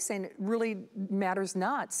pricing really matters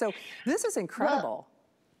not. So this is incredible. Well,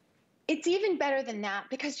 it's even better than that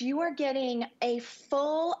because you are getting a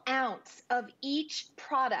full ounce of each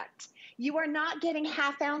product. You are not getting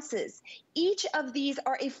half ounces. Each of these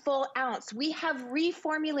are a full ounce. We have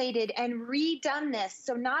reformulated and redone this.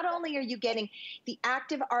 So not only are you getting the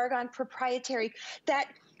Active Argan proprietary, that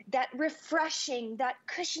refreshing, that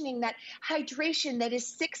cushioning, that hydration that is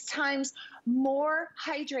 6 times more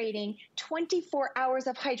hydrating, 24 hours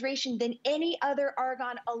of hydration than any other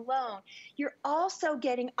argan alone. You're also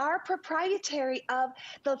getting our proprietary of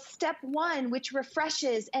the step 1, which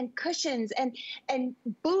refreshes and cushions and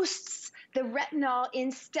boosts the retinol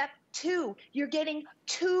in step 2. You're getting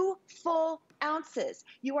 2 full ounces.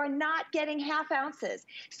 You are not getting half ounces.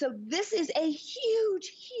 So this is a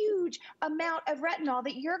huge, huge amount of retinol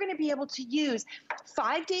that you're going to be able to use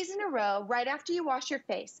 5 days in a row right after you wash your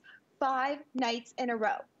face, 5 nights in a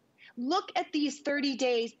row. Look at these 30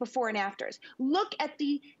 days before and afters. Look at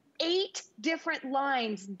the 8 different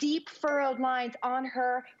lines, deep furrowed lines on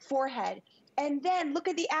her forehead. And then look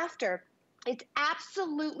at the after. It's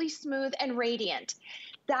absolutely smooth and radiant.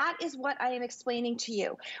 That is what I am explaining to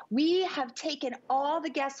you. We have taken all the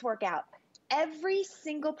guesswork out. Every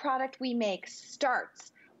single product we make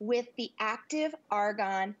starts with the Active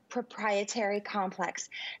Argan proprietary complex.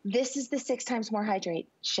 This is the 6 times more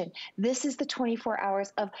hydration. This is the 24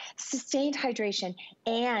 hours of sustained hydration.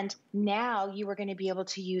 And now you are going to be able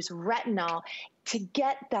to use retinol to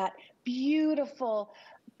get that beautiful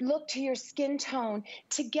look to your skin tone,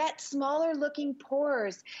 to get smaller looking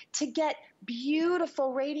pores, to get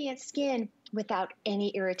beautiful radiant skin without any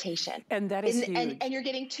irritation. And that is huge. And you're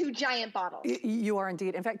getting 2 giant bottles. You are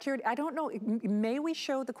indeed. In fact, Kira, I don't know, may we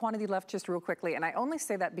show the quantity left just real quickly? And I only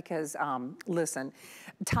say that because, listen,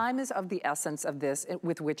 time is of the essence of this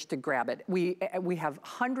with which to grab it. We have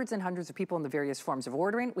hundreds and hundreds of people in the various forms of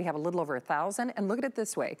ordering. We have a little over 1,000. And look at it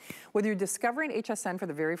this way. Whether you're discovering HSN for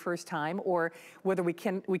the very first time, or whether we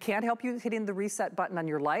can't help you hitting the reset button on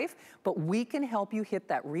your life, but we can help you hit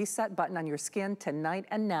that reset button on your skin tonight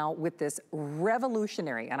and now with this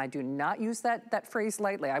revolutionary, and I do not use that phrase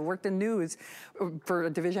lightly. I worked in news for a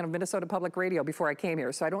division of Minnesota Public Radio before I came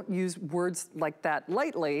here, so I don't use words like that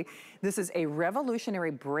lightly. This is a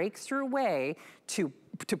revolutionary breakthrough way to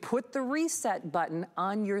put the reset button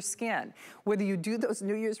on your skin. Whether you do those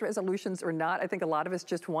New Year's resolutions or not, I think a lot of us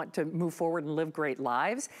just want to move forward and live great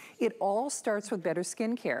lives. It all starts with better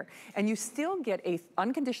skincare. And you still get a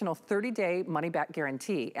unconditional 30-day money-back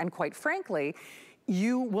guarantee. And quite frankly,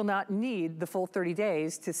 you will not need the full 30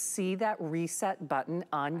 days to see that reset button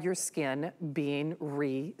on your skin being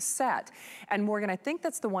reset. And Morgan, I think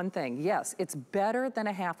that's the one thing. Yes, it's better than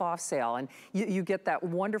a half-off sale. And you get that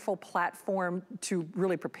wonderful platform to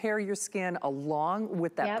really prepare your skin along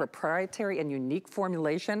with that proprietary and unique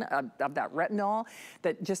formulation of that retinol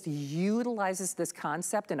that just utilizes this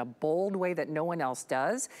concept in a bold way that no one else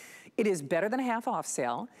does. It is better than a half-off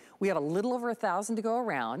sale. We have a little over 1,000 to go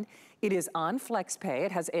around. It is on FlexPay.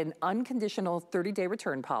 It has an unconditional 30-day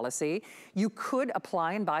return policy. You could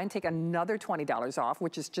apply and buy and take another $20 off,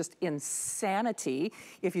 which is just insanity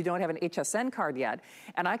if you don't have an HSN card yet.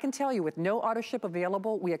 And I can tell you, with no auto ship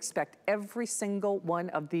available, we expect every single one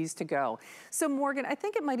of these to go. So Morgan, I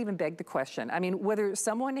think it might even beg the question. I mean, whether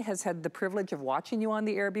someone has had the privilege of watching you on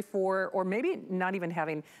the air before, or maybe not even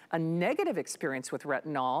having a negative experience with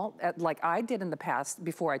retinol, like I did in the past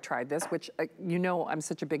before I tried this, which you know I'm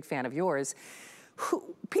such a big fan of yours.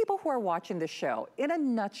 People who are watching this show, in a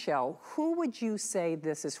nutshell, who would you say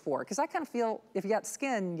this is for? Because I kind of feel if you got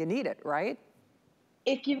skin, you need it, right?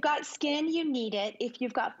 If you've got skin, you need it. If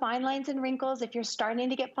you've got fine lines and wrinkles, if you're starting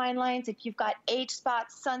to get fine lines, if you've got age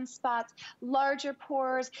spots, sunspots, larger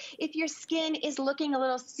pores, if your skin is looking a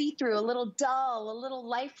little see-through, a little dull, a little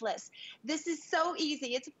lifeless, this is so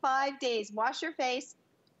easy. It's 5 days. Wash your face.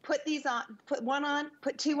 Put these on, put 1 on,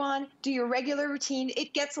 put 2 on, do your regular routine.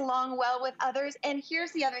 It gets along well with others. And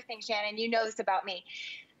here's the other thing, Shannon, you know this about me.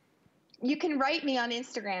 You can write me on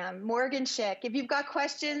Instagram, Morgan Schick. If you've got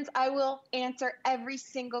questions, I will answer every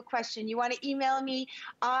single question. You want to email me?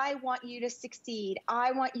 I want you to succeed.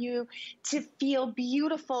 I want you to feel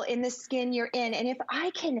beautiful in the skin you're in. And if I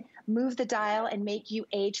can move the dial and make you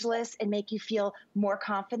ageless and make you feel more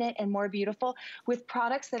confident and more beautiful with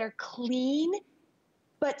products that are clean,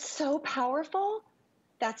 but so powerful,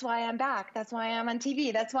 that's why I'm back. That's why I'm on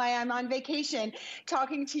TV. That's why I'm on vacation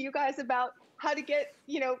talking to you guys about how to get,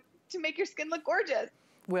 you know, to make your skin look gorgeous.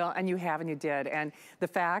 Well, and you have and you did. And the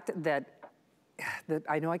fact that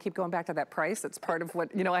I know I keep going back to that price. That's part of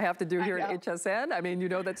what, you know, I have to do here at HSN. I mean, you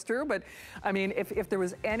know that's true. But, I mean, if there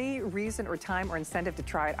was any reason or time or incentive to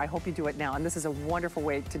try it, I hope you do it now. And this is a wonderful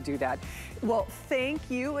way to do that. Well, thank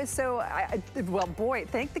you. So, well, boy,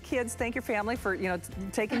 thank the kids. Thank your family for, you know,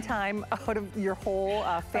 taking time out of your whole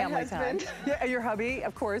family time. Yeah, your hubby,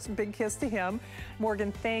 of course. Big kiss to him.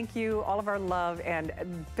 Morgan, thank you. All of our love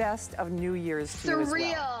and best of New Year's to you as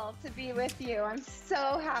well. Surreal to be with you. I'm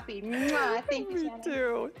so happy. Mwah. Thank you. Me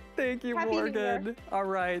too. Thank you, Happy Morgan. All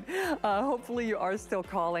right. Hopefully you are still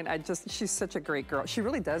calling. She's such a great girl. She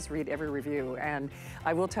really does read every review. And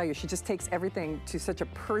I will tell you, she just takes everything to such a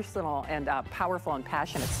personal and powerful and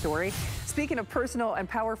passionate story. Speaking of personal and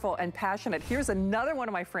powerful and passionate, here's another one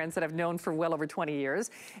of my friends that I've known for well over 20 years.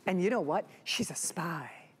 And you know what? She's a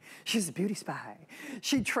spy. She's a beauty spy.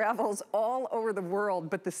 She travels all over the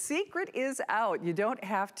world, but the secret is out. You don't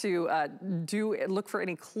have to look for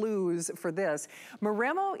any clues for this.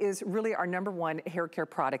 Moremo is really our #1 hair care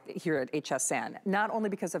product here at HSN, not only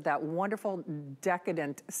because of that wonderful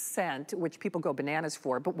decadent scent, which people go bananas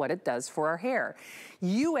for, but what it does for our hair.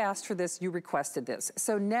 You asked for this, you requested this.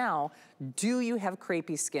 So now, do you have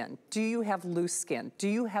crepey skin? Do you have loose skin? Do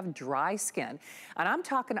you have dry skin? And I'm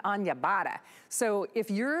talking on your body. So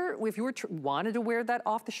if you wanted to wear that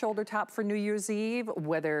off-the-shoulder top for New Year's Eve,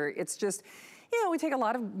 whether it's just, you know, we take a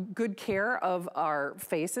lot of good care of our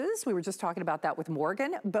faces. We were just talking about that with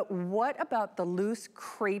Morgan. But what about the loose,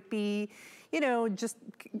 crepey, you know, just,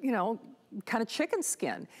 you know, kind of chicken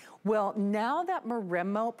skin? Well, now that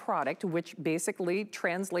Moremo product, which basically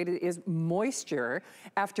translated is moisture,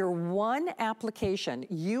 after 1 application,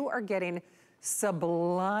 you are getting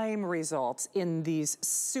sublime results in these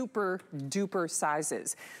super duper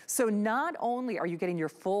sizes. So not only are you getting your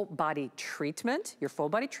full body treatment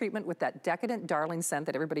with that decadent darling scent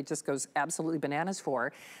that everybody just goes absolutely bananas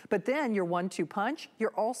for, but then your 1-2 punch,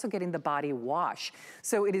 you're also getting the body wash.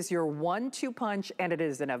 So it is your 1-2 punch, and it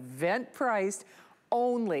is an event priced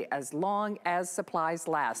only as long as supplies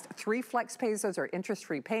last. 3 flex pesos or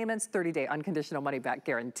interest-free payments, 30-day unconditional money-back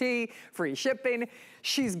guarantee, free shipping.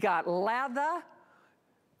 She's got lather,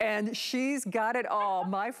 and she's got it all.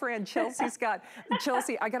 My friend Chelsea's got,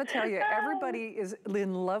 Chelsea, I gotta tell you, everybody is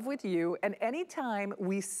in love with you, and anytime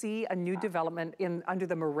we see a new development under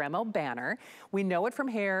the Moremo banner, we know it from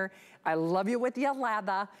hair. I love you with your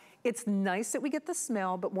lather. It's nice that we get the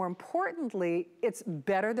smell, but more importantly, it's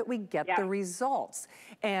better that we get the results.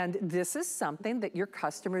 And this is something that your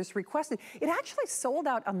customers requested. It actually sold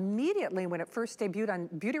out immediately when it first debuted on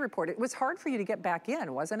Beauty Report. It was hard for you to get back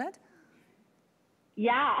in, wasn't it?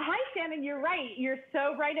 Yeah. Hi, Shannon. You're right. You're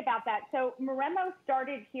so right about that. So Moremo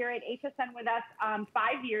started here at HSN with us 5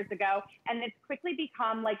 years ago, and it's quickly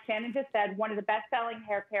become, like Shannon just said, one of the best-selling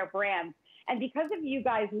hair care brands. And because of you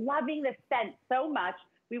guys loving the scent so much,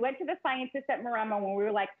 we went to the scientists at Moremo and we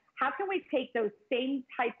were like, how can we take those same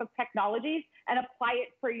type of technologies and apply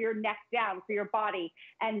it for your neck down, for your body?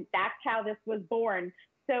 And that's how this was born.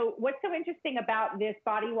 So what's so interesting about this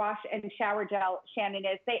body wash and shower gel, Shannon,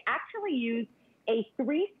 is they actually use a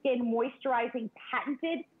 3-skin moisturizing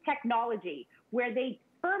patented technology where they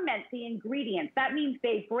ferment the ingredients. That means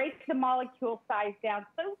they break the molecule size down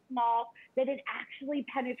so small that it actually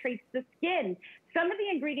penetrates the skin. Some of the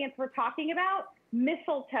ingredients we're talking about,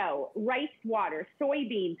 mistletoe, rice water,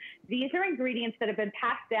 soybean, these are ingredients that have been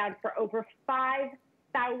passed down for over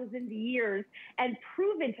 5,000 years and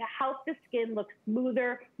proven to help the skin look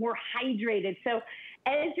smoother, more hydrated. So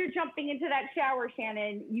as you're jumping into that shower,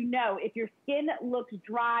 Shannon, you know, if your skin looks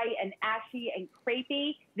dry and ashy and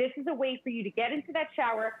crepey, this is a way for you to get into that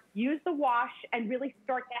shower, use the wash, and really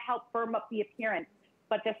start to help firm up the appearance.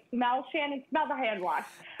 But the smell, Shannon, smell the hand wash.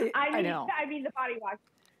 I mean the body wash.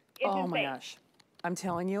 It's insane. My gosh. I'm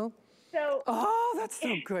telling you. So, that's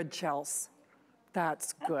so good, Chels.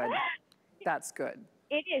 That's good. That's good.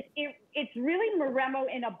 It is. It's really Moremo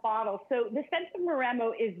in a bottle. So the scent of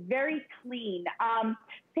Moremo is very clean.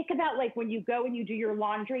 Think about like when you go and you do your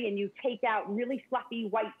laundry and you take out really fluffy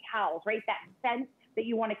white towels, right? That scent that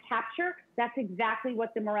you want to capture, that's exactly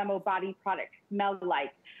what the Moremo body products smell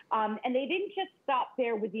like. And they didn't just stop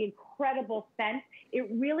there with the incredible scent. It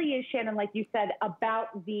really is, Shannon, like you said,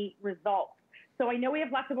 about the results. So I know we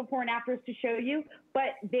have lots of before and afters to show you,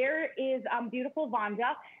 but there is beautiful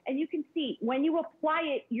Vonda, and you can see when you apply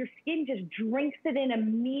it, your skin just drinks it in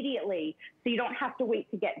immediately. So you don't have to wait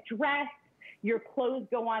to get dressed. Your clothes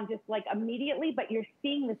go on just like immediately, but you're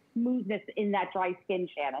seeing the smoothness in that dry skin,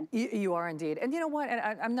 Shannon. You are indeed. And you know what, and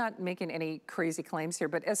I'm not making any crazy claims here,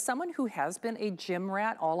 but as someone who has been a gym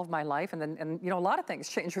rat all of my life, and you know, a lot of things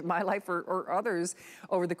changed with my life or others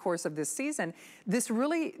over the course of this season, this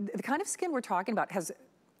really, the kind of skin we're talking about has,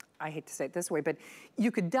 I hate to say it this way, but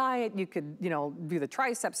you could diet, you could, you know, do the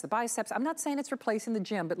triceps, the biceps. I'm not saying it's replacing the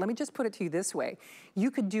gym, but let me just put it to you this way.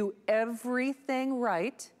 You could do everything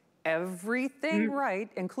right,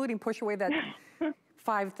 including push away that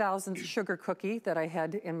 5,000th sugar cookie that I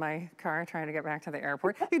had in my car trying to get back to the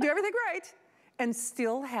airport. You do everything right and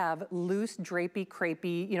still have loose, drapey,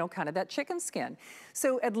 crepey, you know, kind of that chicken skin.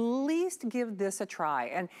 So at least give this a try.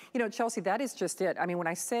 And, you know, Chelsea, that is just it. I mean, when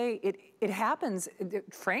I say it happens,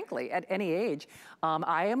 frankly, at any age.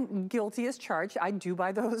 I am guilty as charged. I do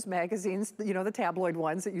buy those magazines, you know, the tabloid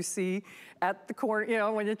ones that you see at the corner, you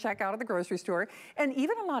know, when you check out at the grocery store. And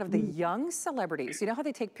even a lot of the young celebrities, you know how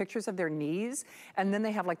they take pictures of their knees and then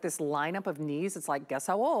they have like this lineup of knees? It's like, guess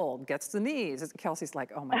how old? Gets the knees. Kelsey's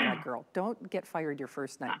like, oh my God, girl, don't get fired your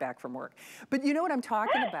first night back from work. But you know what I'm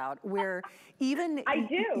talking about, where even, I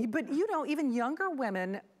do. But you know, even younger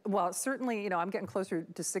women, well, certainly, you know, I'm getting closer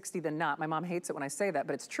to 60 than not. My mom hates it when I say that,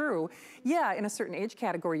 but it's true. Yeah, in a certain age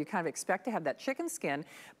category, you kind of expect to have that chicken skin,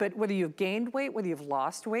 but whether you've gained weight, whether you've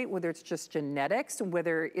lost weight, whether it's just genetics,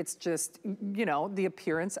 whether it's just, you know, the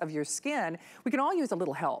appearance of your skin, we can all use a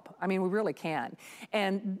little help. I mean, we really can.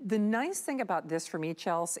 And the nice thing about this for me,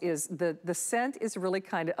 Chels, is the scent is really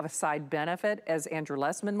kind of a side benefit, as Andrew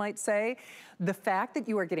Lessman might say. The fact that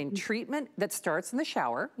you are getting treatment that starts in the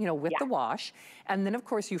shower, you know, with the wash, and then of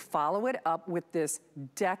course course, you follow it up with this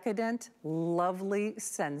decadent, lovely,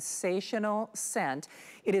 sensational scent.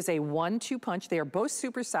 It is a 1-2 punch. They are both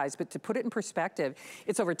supersized, but to put it in perspective,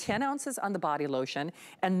 it's over 10 ounces on the body lotion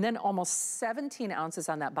and then almost 17 ounces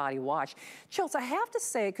on that body wash. Chills, I have to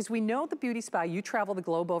say, because we know the beauty spa, you travel the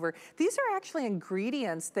globe over, these are actually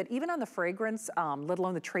ingredients that even on the fragrance, let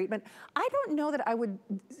alone the treatment, I don't know that I would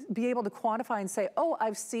be able to quantify and say, oh,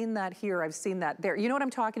 I've seen that here, I've seen that there. You know what I'm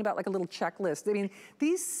talking about, like a little checklist. I mean,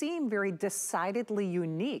 these seem very decidedly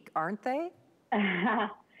unique, aren't they?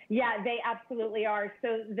 Yeah, they absolutely are.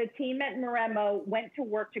 So the team at Maremmo went to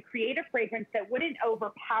work to create a fragrance that wouldn't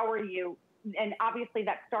overpower you. And obviously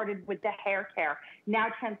that started with the hair care, now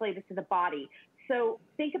translated to the body. So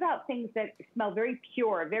think about things that smell very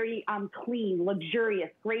pure, very clean, luxurious,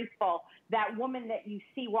 graceful. That woman that you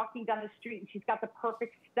see walking down the street and she's got the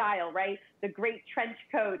perfect style, right? The great trench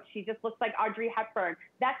coat. She just looks like Audrey Hepburn.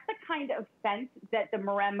 That's the kind of scent that the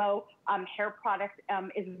Maremmo hair product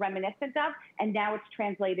is reminiscent of, and now it's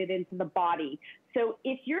translated into the body. So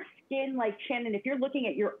if your skin, like Shannon, if you're looking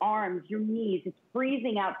at your arms, your knees, it's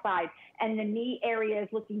freezing outside, and the knee area is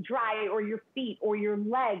looking dry, or your feet or your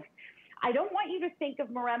legs, I don't want you to think of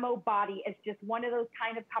Maremmo Body as just one of those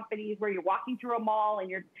kind of companies where you're walking through a mall and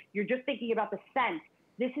you're just thinking about the scent.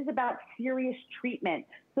 This is about serious treatment.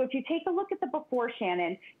 So if you take a look at the before,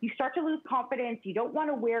 Shannon, you start to lose confidence. You don't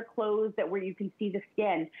want to wear clothes where you can see the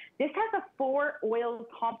skin. This has a 4-oil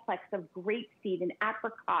complex of grapeseed and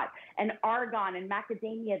apricot and argan and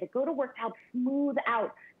macadamia that go to work to help smooth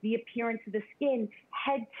out the appearance of the skin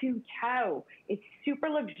head to toe. It's super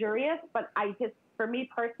luxurious, but for me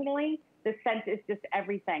personally, the scent is just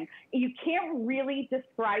everything. You can't really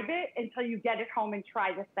describe it until you get it home and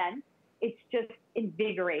try the scent. It's just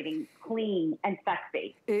invigorating, clean, and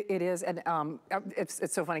sexy. It is, and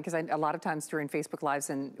it's so funny because a lot of times during Facebook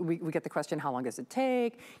Lives, and we get the question, how long does it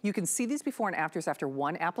take? You can see these before and afters after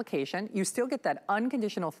one application. You still get that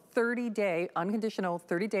unconditional 30-day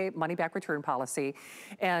money-back return policy.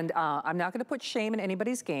 And I'm not gonna put shame in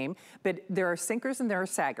anybody's game, but there are sinkers and there are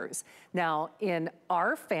saggers. Now, in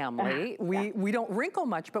our family, we don't wrinkle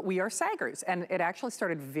much, but we are saggers. And it actually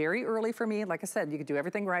started very early for me. Like I said, you could do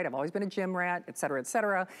everything right. I've always been a gym rat, et cetera, et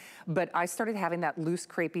cetera. But I started having that loose,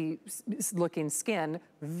 crepey looking skin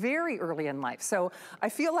very early in life. So I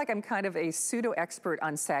feel like I'm kind of a pseudo expert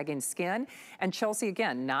on sagging skin. And Chelsea,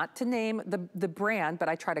 again, not to name the brand, but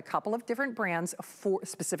I tried a couple of different brands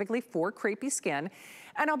specifically for crepey skin.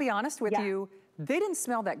 And I'll be honest with you, they didn't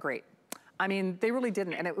smell that great. I mean, they really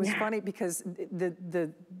didn't. And it was funny because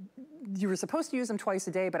you were supposed to use them twice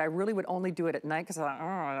a day, but I really would only do it at night because I thought, oh,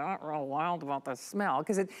 I'm not real wild about the smell.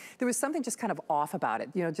 Because there was something just kind of off about it.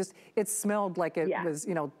 You know, just it smelled like it was,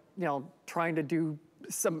 you know, trying to do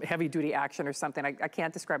some heavy duty action or something. I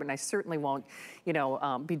can't describe it, and I certainly won't, you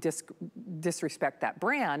know, disrespect that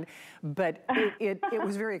brand, but it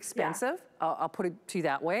was very expensive. I'll put it to you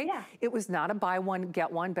that way. It was not a buy one,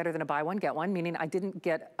 get one, better than a buy one, get one, meaning I didn't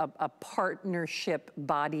get a partnership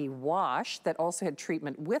body wash that also had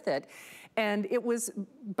treatment with it. And it was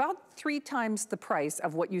about 3 times the price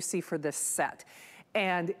of what you see for this set.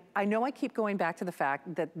 And I know I keep going back to the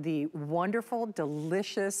fact that the wonderful,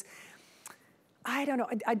 delicious, I don't know,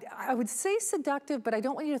 I would say seductive, but I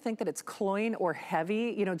don't want you to think that it's cloying or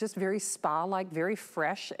heavy, you know, just very spa-like, very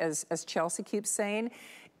fresh, as Chelsea keeps saying.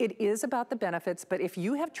 It is about the benefits, but if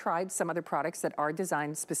you have tried some other products that are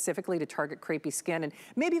designed specifically to target crepey skin, and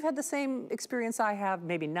maybe you've had the same experience I have,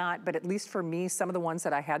 maybe not, but at least for me, some of the ones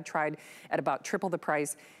that I had tried at about triple the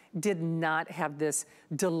price did not have this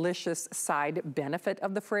delicious side benefit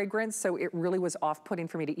of the fragrance, so it really was off-putting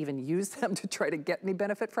for me to even use them to try to get any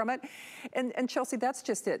benefit from it. And Chelsea, that's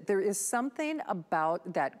just it. There is something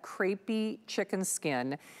about that crepey chicken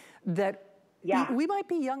skin that we might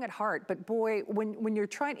be young at heart, but boy, when you're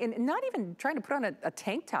trying, and not even trying to put on a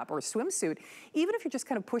tank top or a swimsuit, even if you're just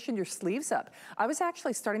kind of pushing your sleeves up, I was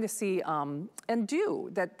actually starting to see and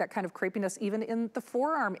do that kind of crepiness even in the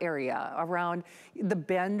forearm area, around the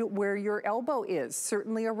bend where your elbow is,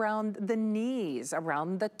 certainly around the knees,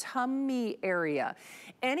 around the tummy area.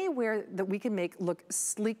 Anywhere that we can make look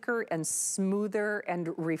sleeker and smoother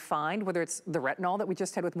and refined, whether it's the retinol that we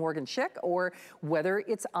just had with Morgan Schick or whether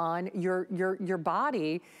it's on your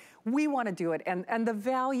body, we want to do it. And the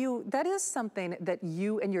value, that is something that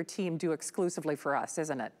you and your team do exclusively for us,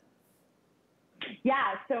 isn't it?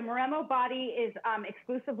 Yeah, so Maremmo Body is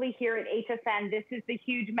exclusively here at HSN. This is the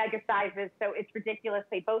huge mega sizes, so it's ridiculous.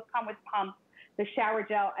 They both come with pumps. The shower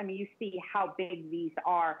gel, I mean, you see how big these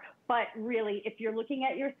are. But really, if you're looking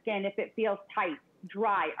at your skin, if it feels tight,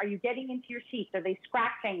 dry? Are you getting into your sheets? Are they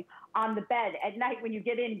scratching on the bed at night when you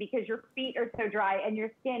get in because your feet are so dry and your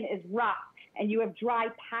skin is rough and you have dry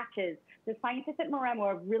patches? The scientists at Maremmo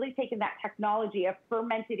have really taken that technology of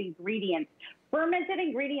fermented ingredients. Fermented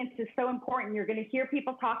ingredients is so important. You're going to hear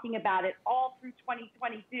people talking about it all through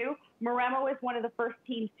 2022. Maremmo is one of the first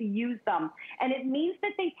teams to use them. And it means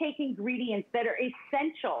that they take ingredients that are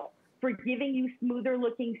essential for giving you smoother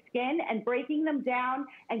looking skin and breaking them down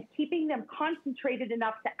and keeping them concentrated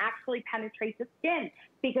enough to actually penetrate the skin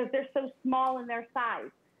because they're so small in their size.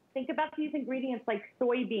 Think about these ingredients like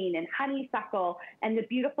soybean and honeysuckle and the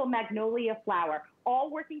beautiful magnolia flower,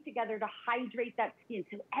 all working together to hydrate that skin.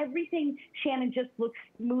 So everything, Shannon, just looks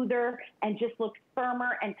smoother and just looks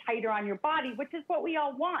firmer and tighter on your body, which is what we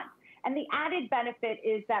all want. And the added benefit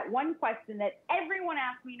is that one question that everyone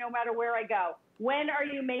asks me no matter where I go: when are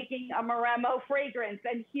you making a Maremmo fragrance?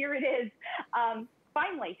 And here it is,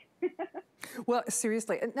 finally. Well,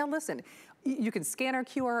 seriously, now listen, you can scan our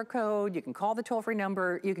QR code, you can call the toll-free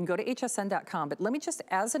number, you can go to hsn.com, but let me just,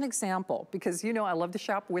 as an example, because you know I love to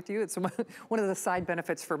shop with you, it's one of the side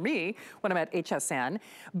benefits for me when I'm at HSN,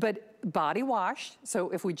 but body wash, so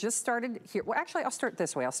if we just started here, well actually I'll start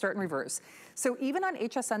this way, I'll start in reverse. So even on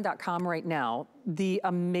hsn.com right now, the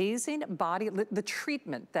amazing body, the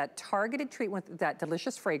treatment, that targeted treatment, that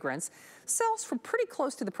delicious fragrance, sells for pretty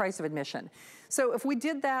close to the price of admission. So if we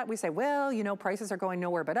did that, we say, well, you know, prices are going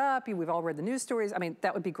nowhere but up. We've all read the news stories. I mean,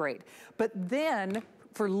 that would be great. But then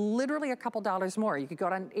for literally a couple dollars more, you could go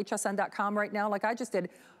on hsn.com right now, like I just did,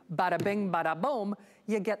 bada bing, bada boom,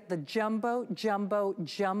 you get the jumbo, jumbo,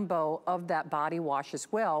 jumbo of that body wash as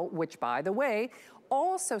well, which by the way,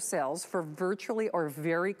 also sells for virtually or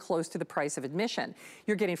very close to the price of admission.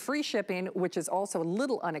 You're getting free shipping, which is also a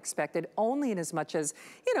little unexpected, only in as much as,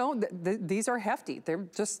 you know, these are hefty.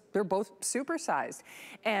 They're both supersized.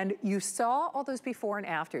 And you saw all those before and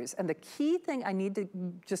afters. And the key thing I need to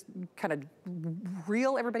just kind of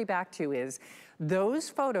reel everybody back to is those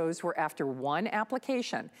photos were after one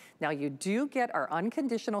application. Now you do get our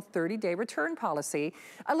unconditional 30-day return policy.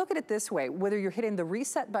 I look at it this way, whether you're hitting the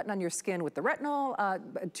reset button on your skin with the retinol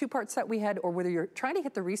two-part set we had, or whether you're trying to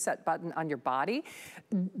hit the reset button on your body,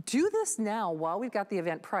 do this now while we've got the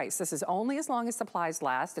event price. This is only as long as supplies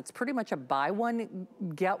last. It's pretty much a buy one,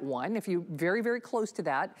 get one. If you very, very close to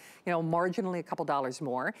that, you know, marginally a couple dollars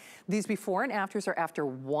more. These before and afters are after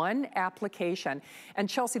one application. And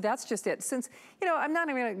Chelsea, that's just it. Since, you know, I'm not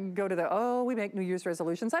even gonna go to the, oh, we make New Year's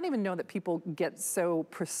resolutions. I don't even know that people get so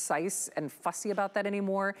precise and fussy about that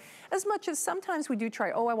anymore. As much as sometimes we do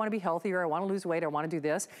try, oh, I wanna be healthier, I wanna lose weight, I wanna do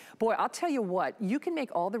this. Boy, I'll tell you what, you can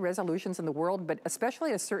make all the resolutions in the world, but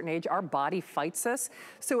especially at a certain age, our body fights us.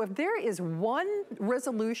 So if there is one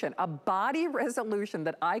resolution, a body resolution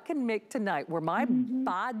that I can make tonight where my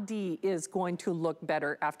body is going to look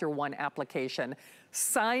better after one application,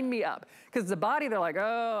 sign me up. Because the body, they're like,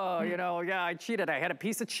 oh, you know, yeah, I cheated. I had a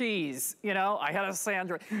piece of cheese, you know, I had a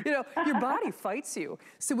sandwich. You know, your body fights you.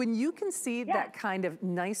 So when you can see that kind of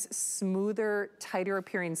nice, smoother, tighter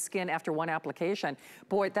appearing skin after one application,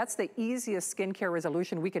 boy, that's the easiest skincare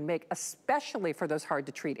resolution we can make, especially for those hard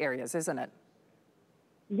to treat areas, isn't it?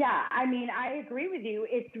 Yeah, I mean, I agree with you.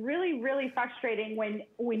 It's really, really frustrating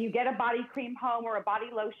when you get a body cream home or a body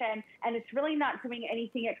lotion and it's really not doing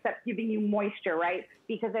anything except giving you moisture, right?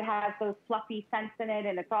 Because it has those fluffy scents in it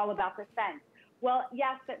and it's all about the scent. Well,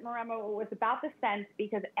 yes, at Maremmo it was about the scent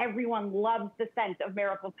because everyone loves the scent of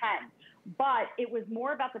Miracle Pen. But it was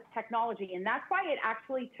more about the technology, and that's why it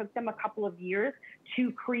actually took them a couple of years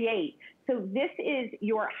to create. So this is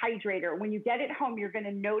your hydrator. When you get it home, you're going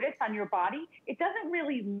to notice on your body, it doesn't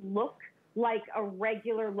really look like a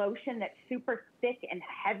regular lotion that's super thick and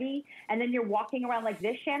heavy, and then you're walking around like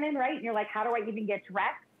this, Shannon, right? And you're like, how do I even get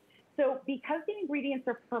dressed? So because the ingredients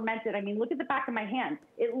are fermented, I mean, look at the back of my hand.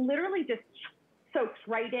 It literally just soaks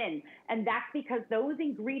right in. And that's because those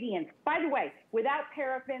ingredients, by the way, without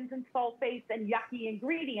paraffins and sulfates and yucky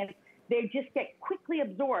ingredients, they just get quickly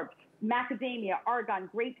absorbed. Macadamia, argan,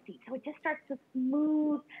 grapeseed. So it just starts to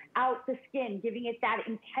smooth out the skin, giving it that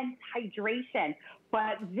intense hydration.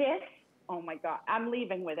 But this, oh my God, I'm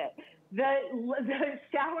leaving with it. The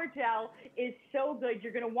shower gel is so good.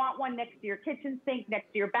 You're going to want one next to your kitchen sink,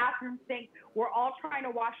 next to your bathroom sink. We're all trying to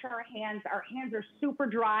wash our hands. Our hands are super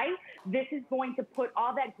dry. This is going to put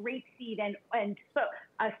all that grapeseed and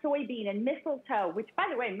soybean and mistletoe, which, by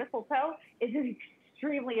the way, mistletoe is an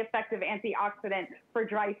extremely effective antioxidant for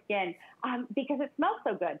dry skin because it smells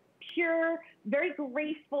so good. Pure, very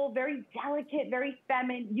graceful, very delicate, very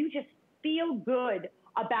feminine. You just feel good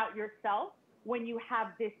about yourself when you have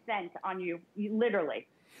this scent on you, literally.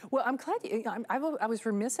 Well, I'm glad I was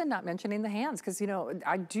remiss in not mentioning the hands because, you know,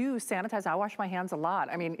 I do sanitize. I wash my hands a lot.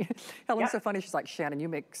 I mean, Helen's so funny. She's like, Shannon, you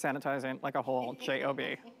make sanitizing like a whole job.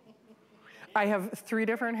 I have 3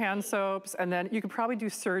 different hand soaps, and then you could probably do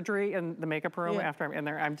surgery in the makeup room after I'm in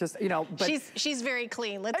there. I'm just, you know, but she's very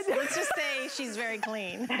clean. Let's just say she's very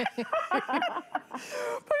clean. But you're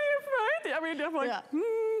right. I mean, I'm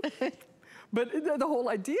like, But the whole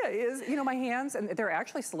idea is, you know, my hands, and they're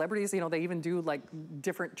actually celebrities, you know, they even do like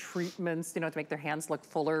different treatments, you know, to make their hands look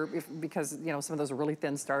fuller because, you know, some of those really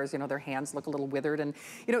thin stars, you know, their hands look a little withered. And,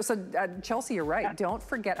 you know, so Chelsea, you're right. Don't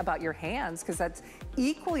forget about your hands because that's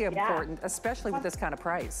equally important, especially with this kind of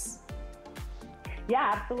price.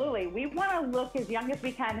 Yeah, absolutely. We want to look as young as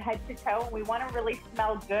we can, head to toe. We want to really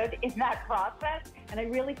smell good in that process. And I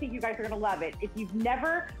really think you guys are going to love it. If you've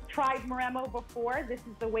never tried Moremo before, this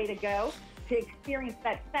is the way to go to experience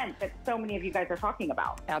that scent that so many of you guys are talking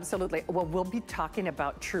about. Absolutely. Well, we'll be talking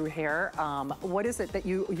about True Hair. What is it that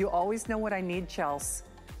you always know what I need, Chels?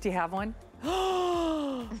 Do you have one?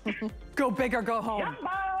 Go big or go home.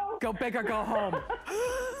 Jumbo! Go big or go home.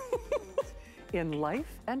 In life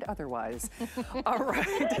and otherwise. All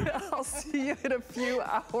right, I'll see you in a few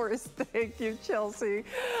hours. Thank you, Chelsea.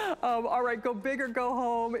 All right, go big or go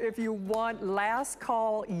home. If you want last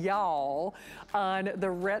call, y'all, on the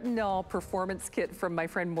Retinol Performance Kit from my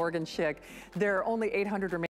friend Morgan Schick, there are only 800 remaining.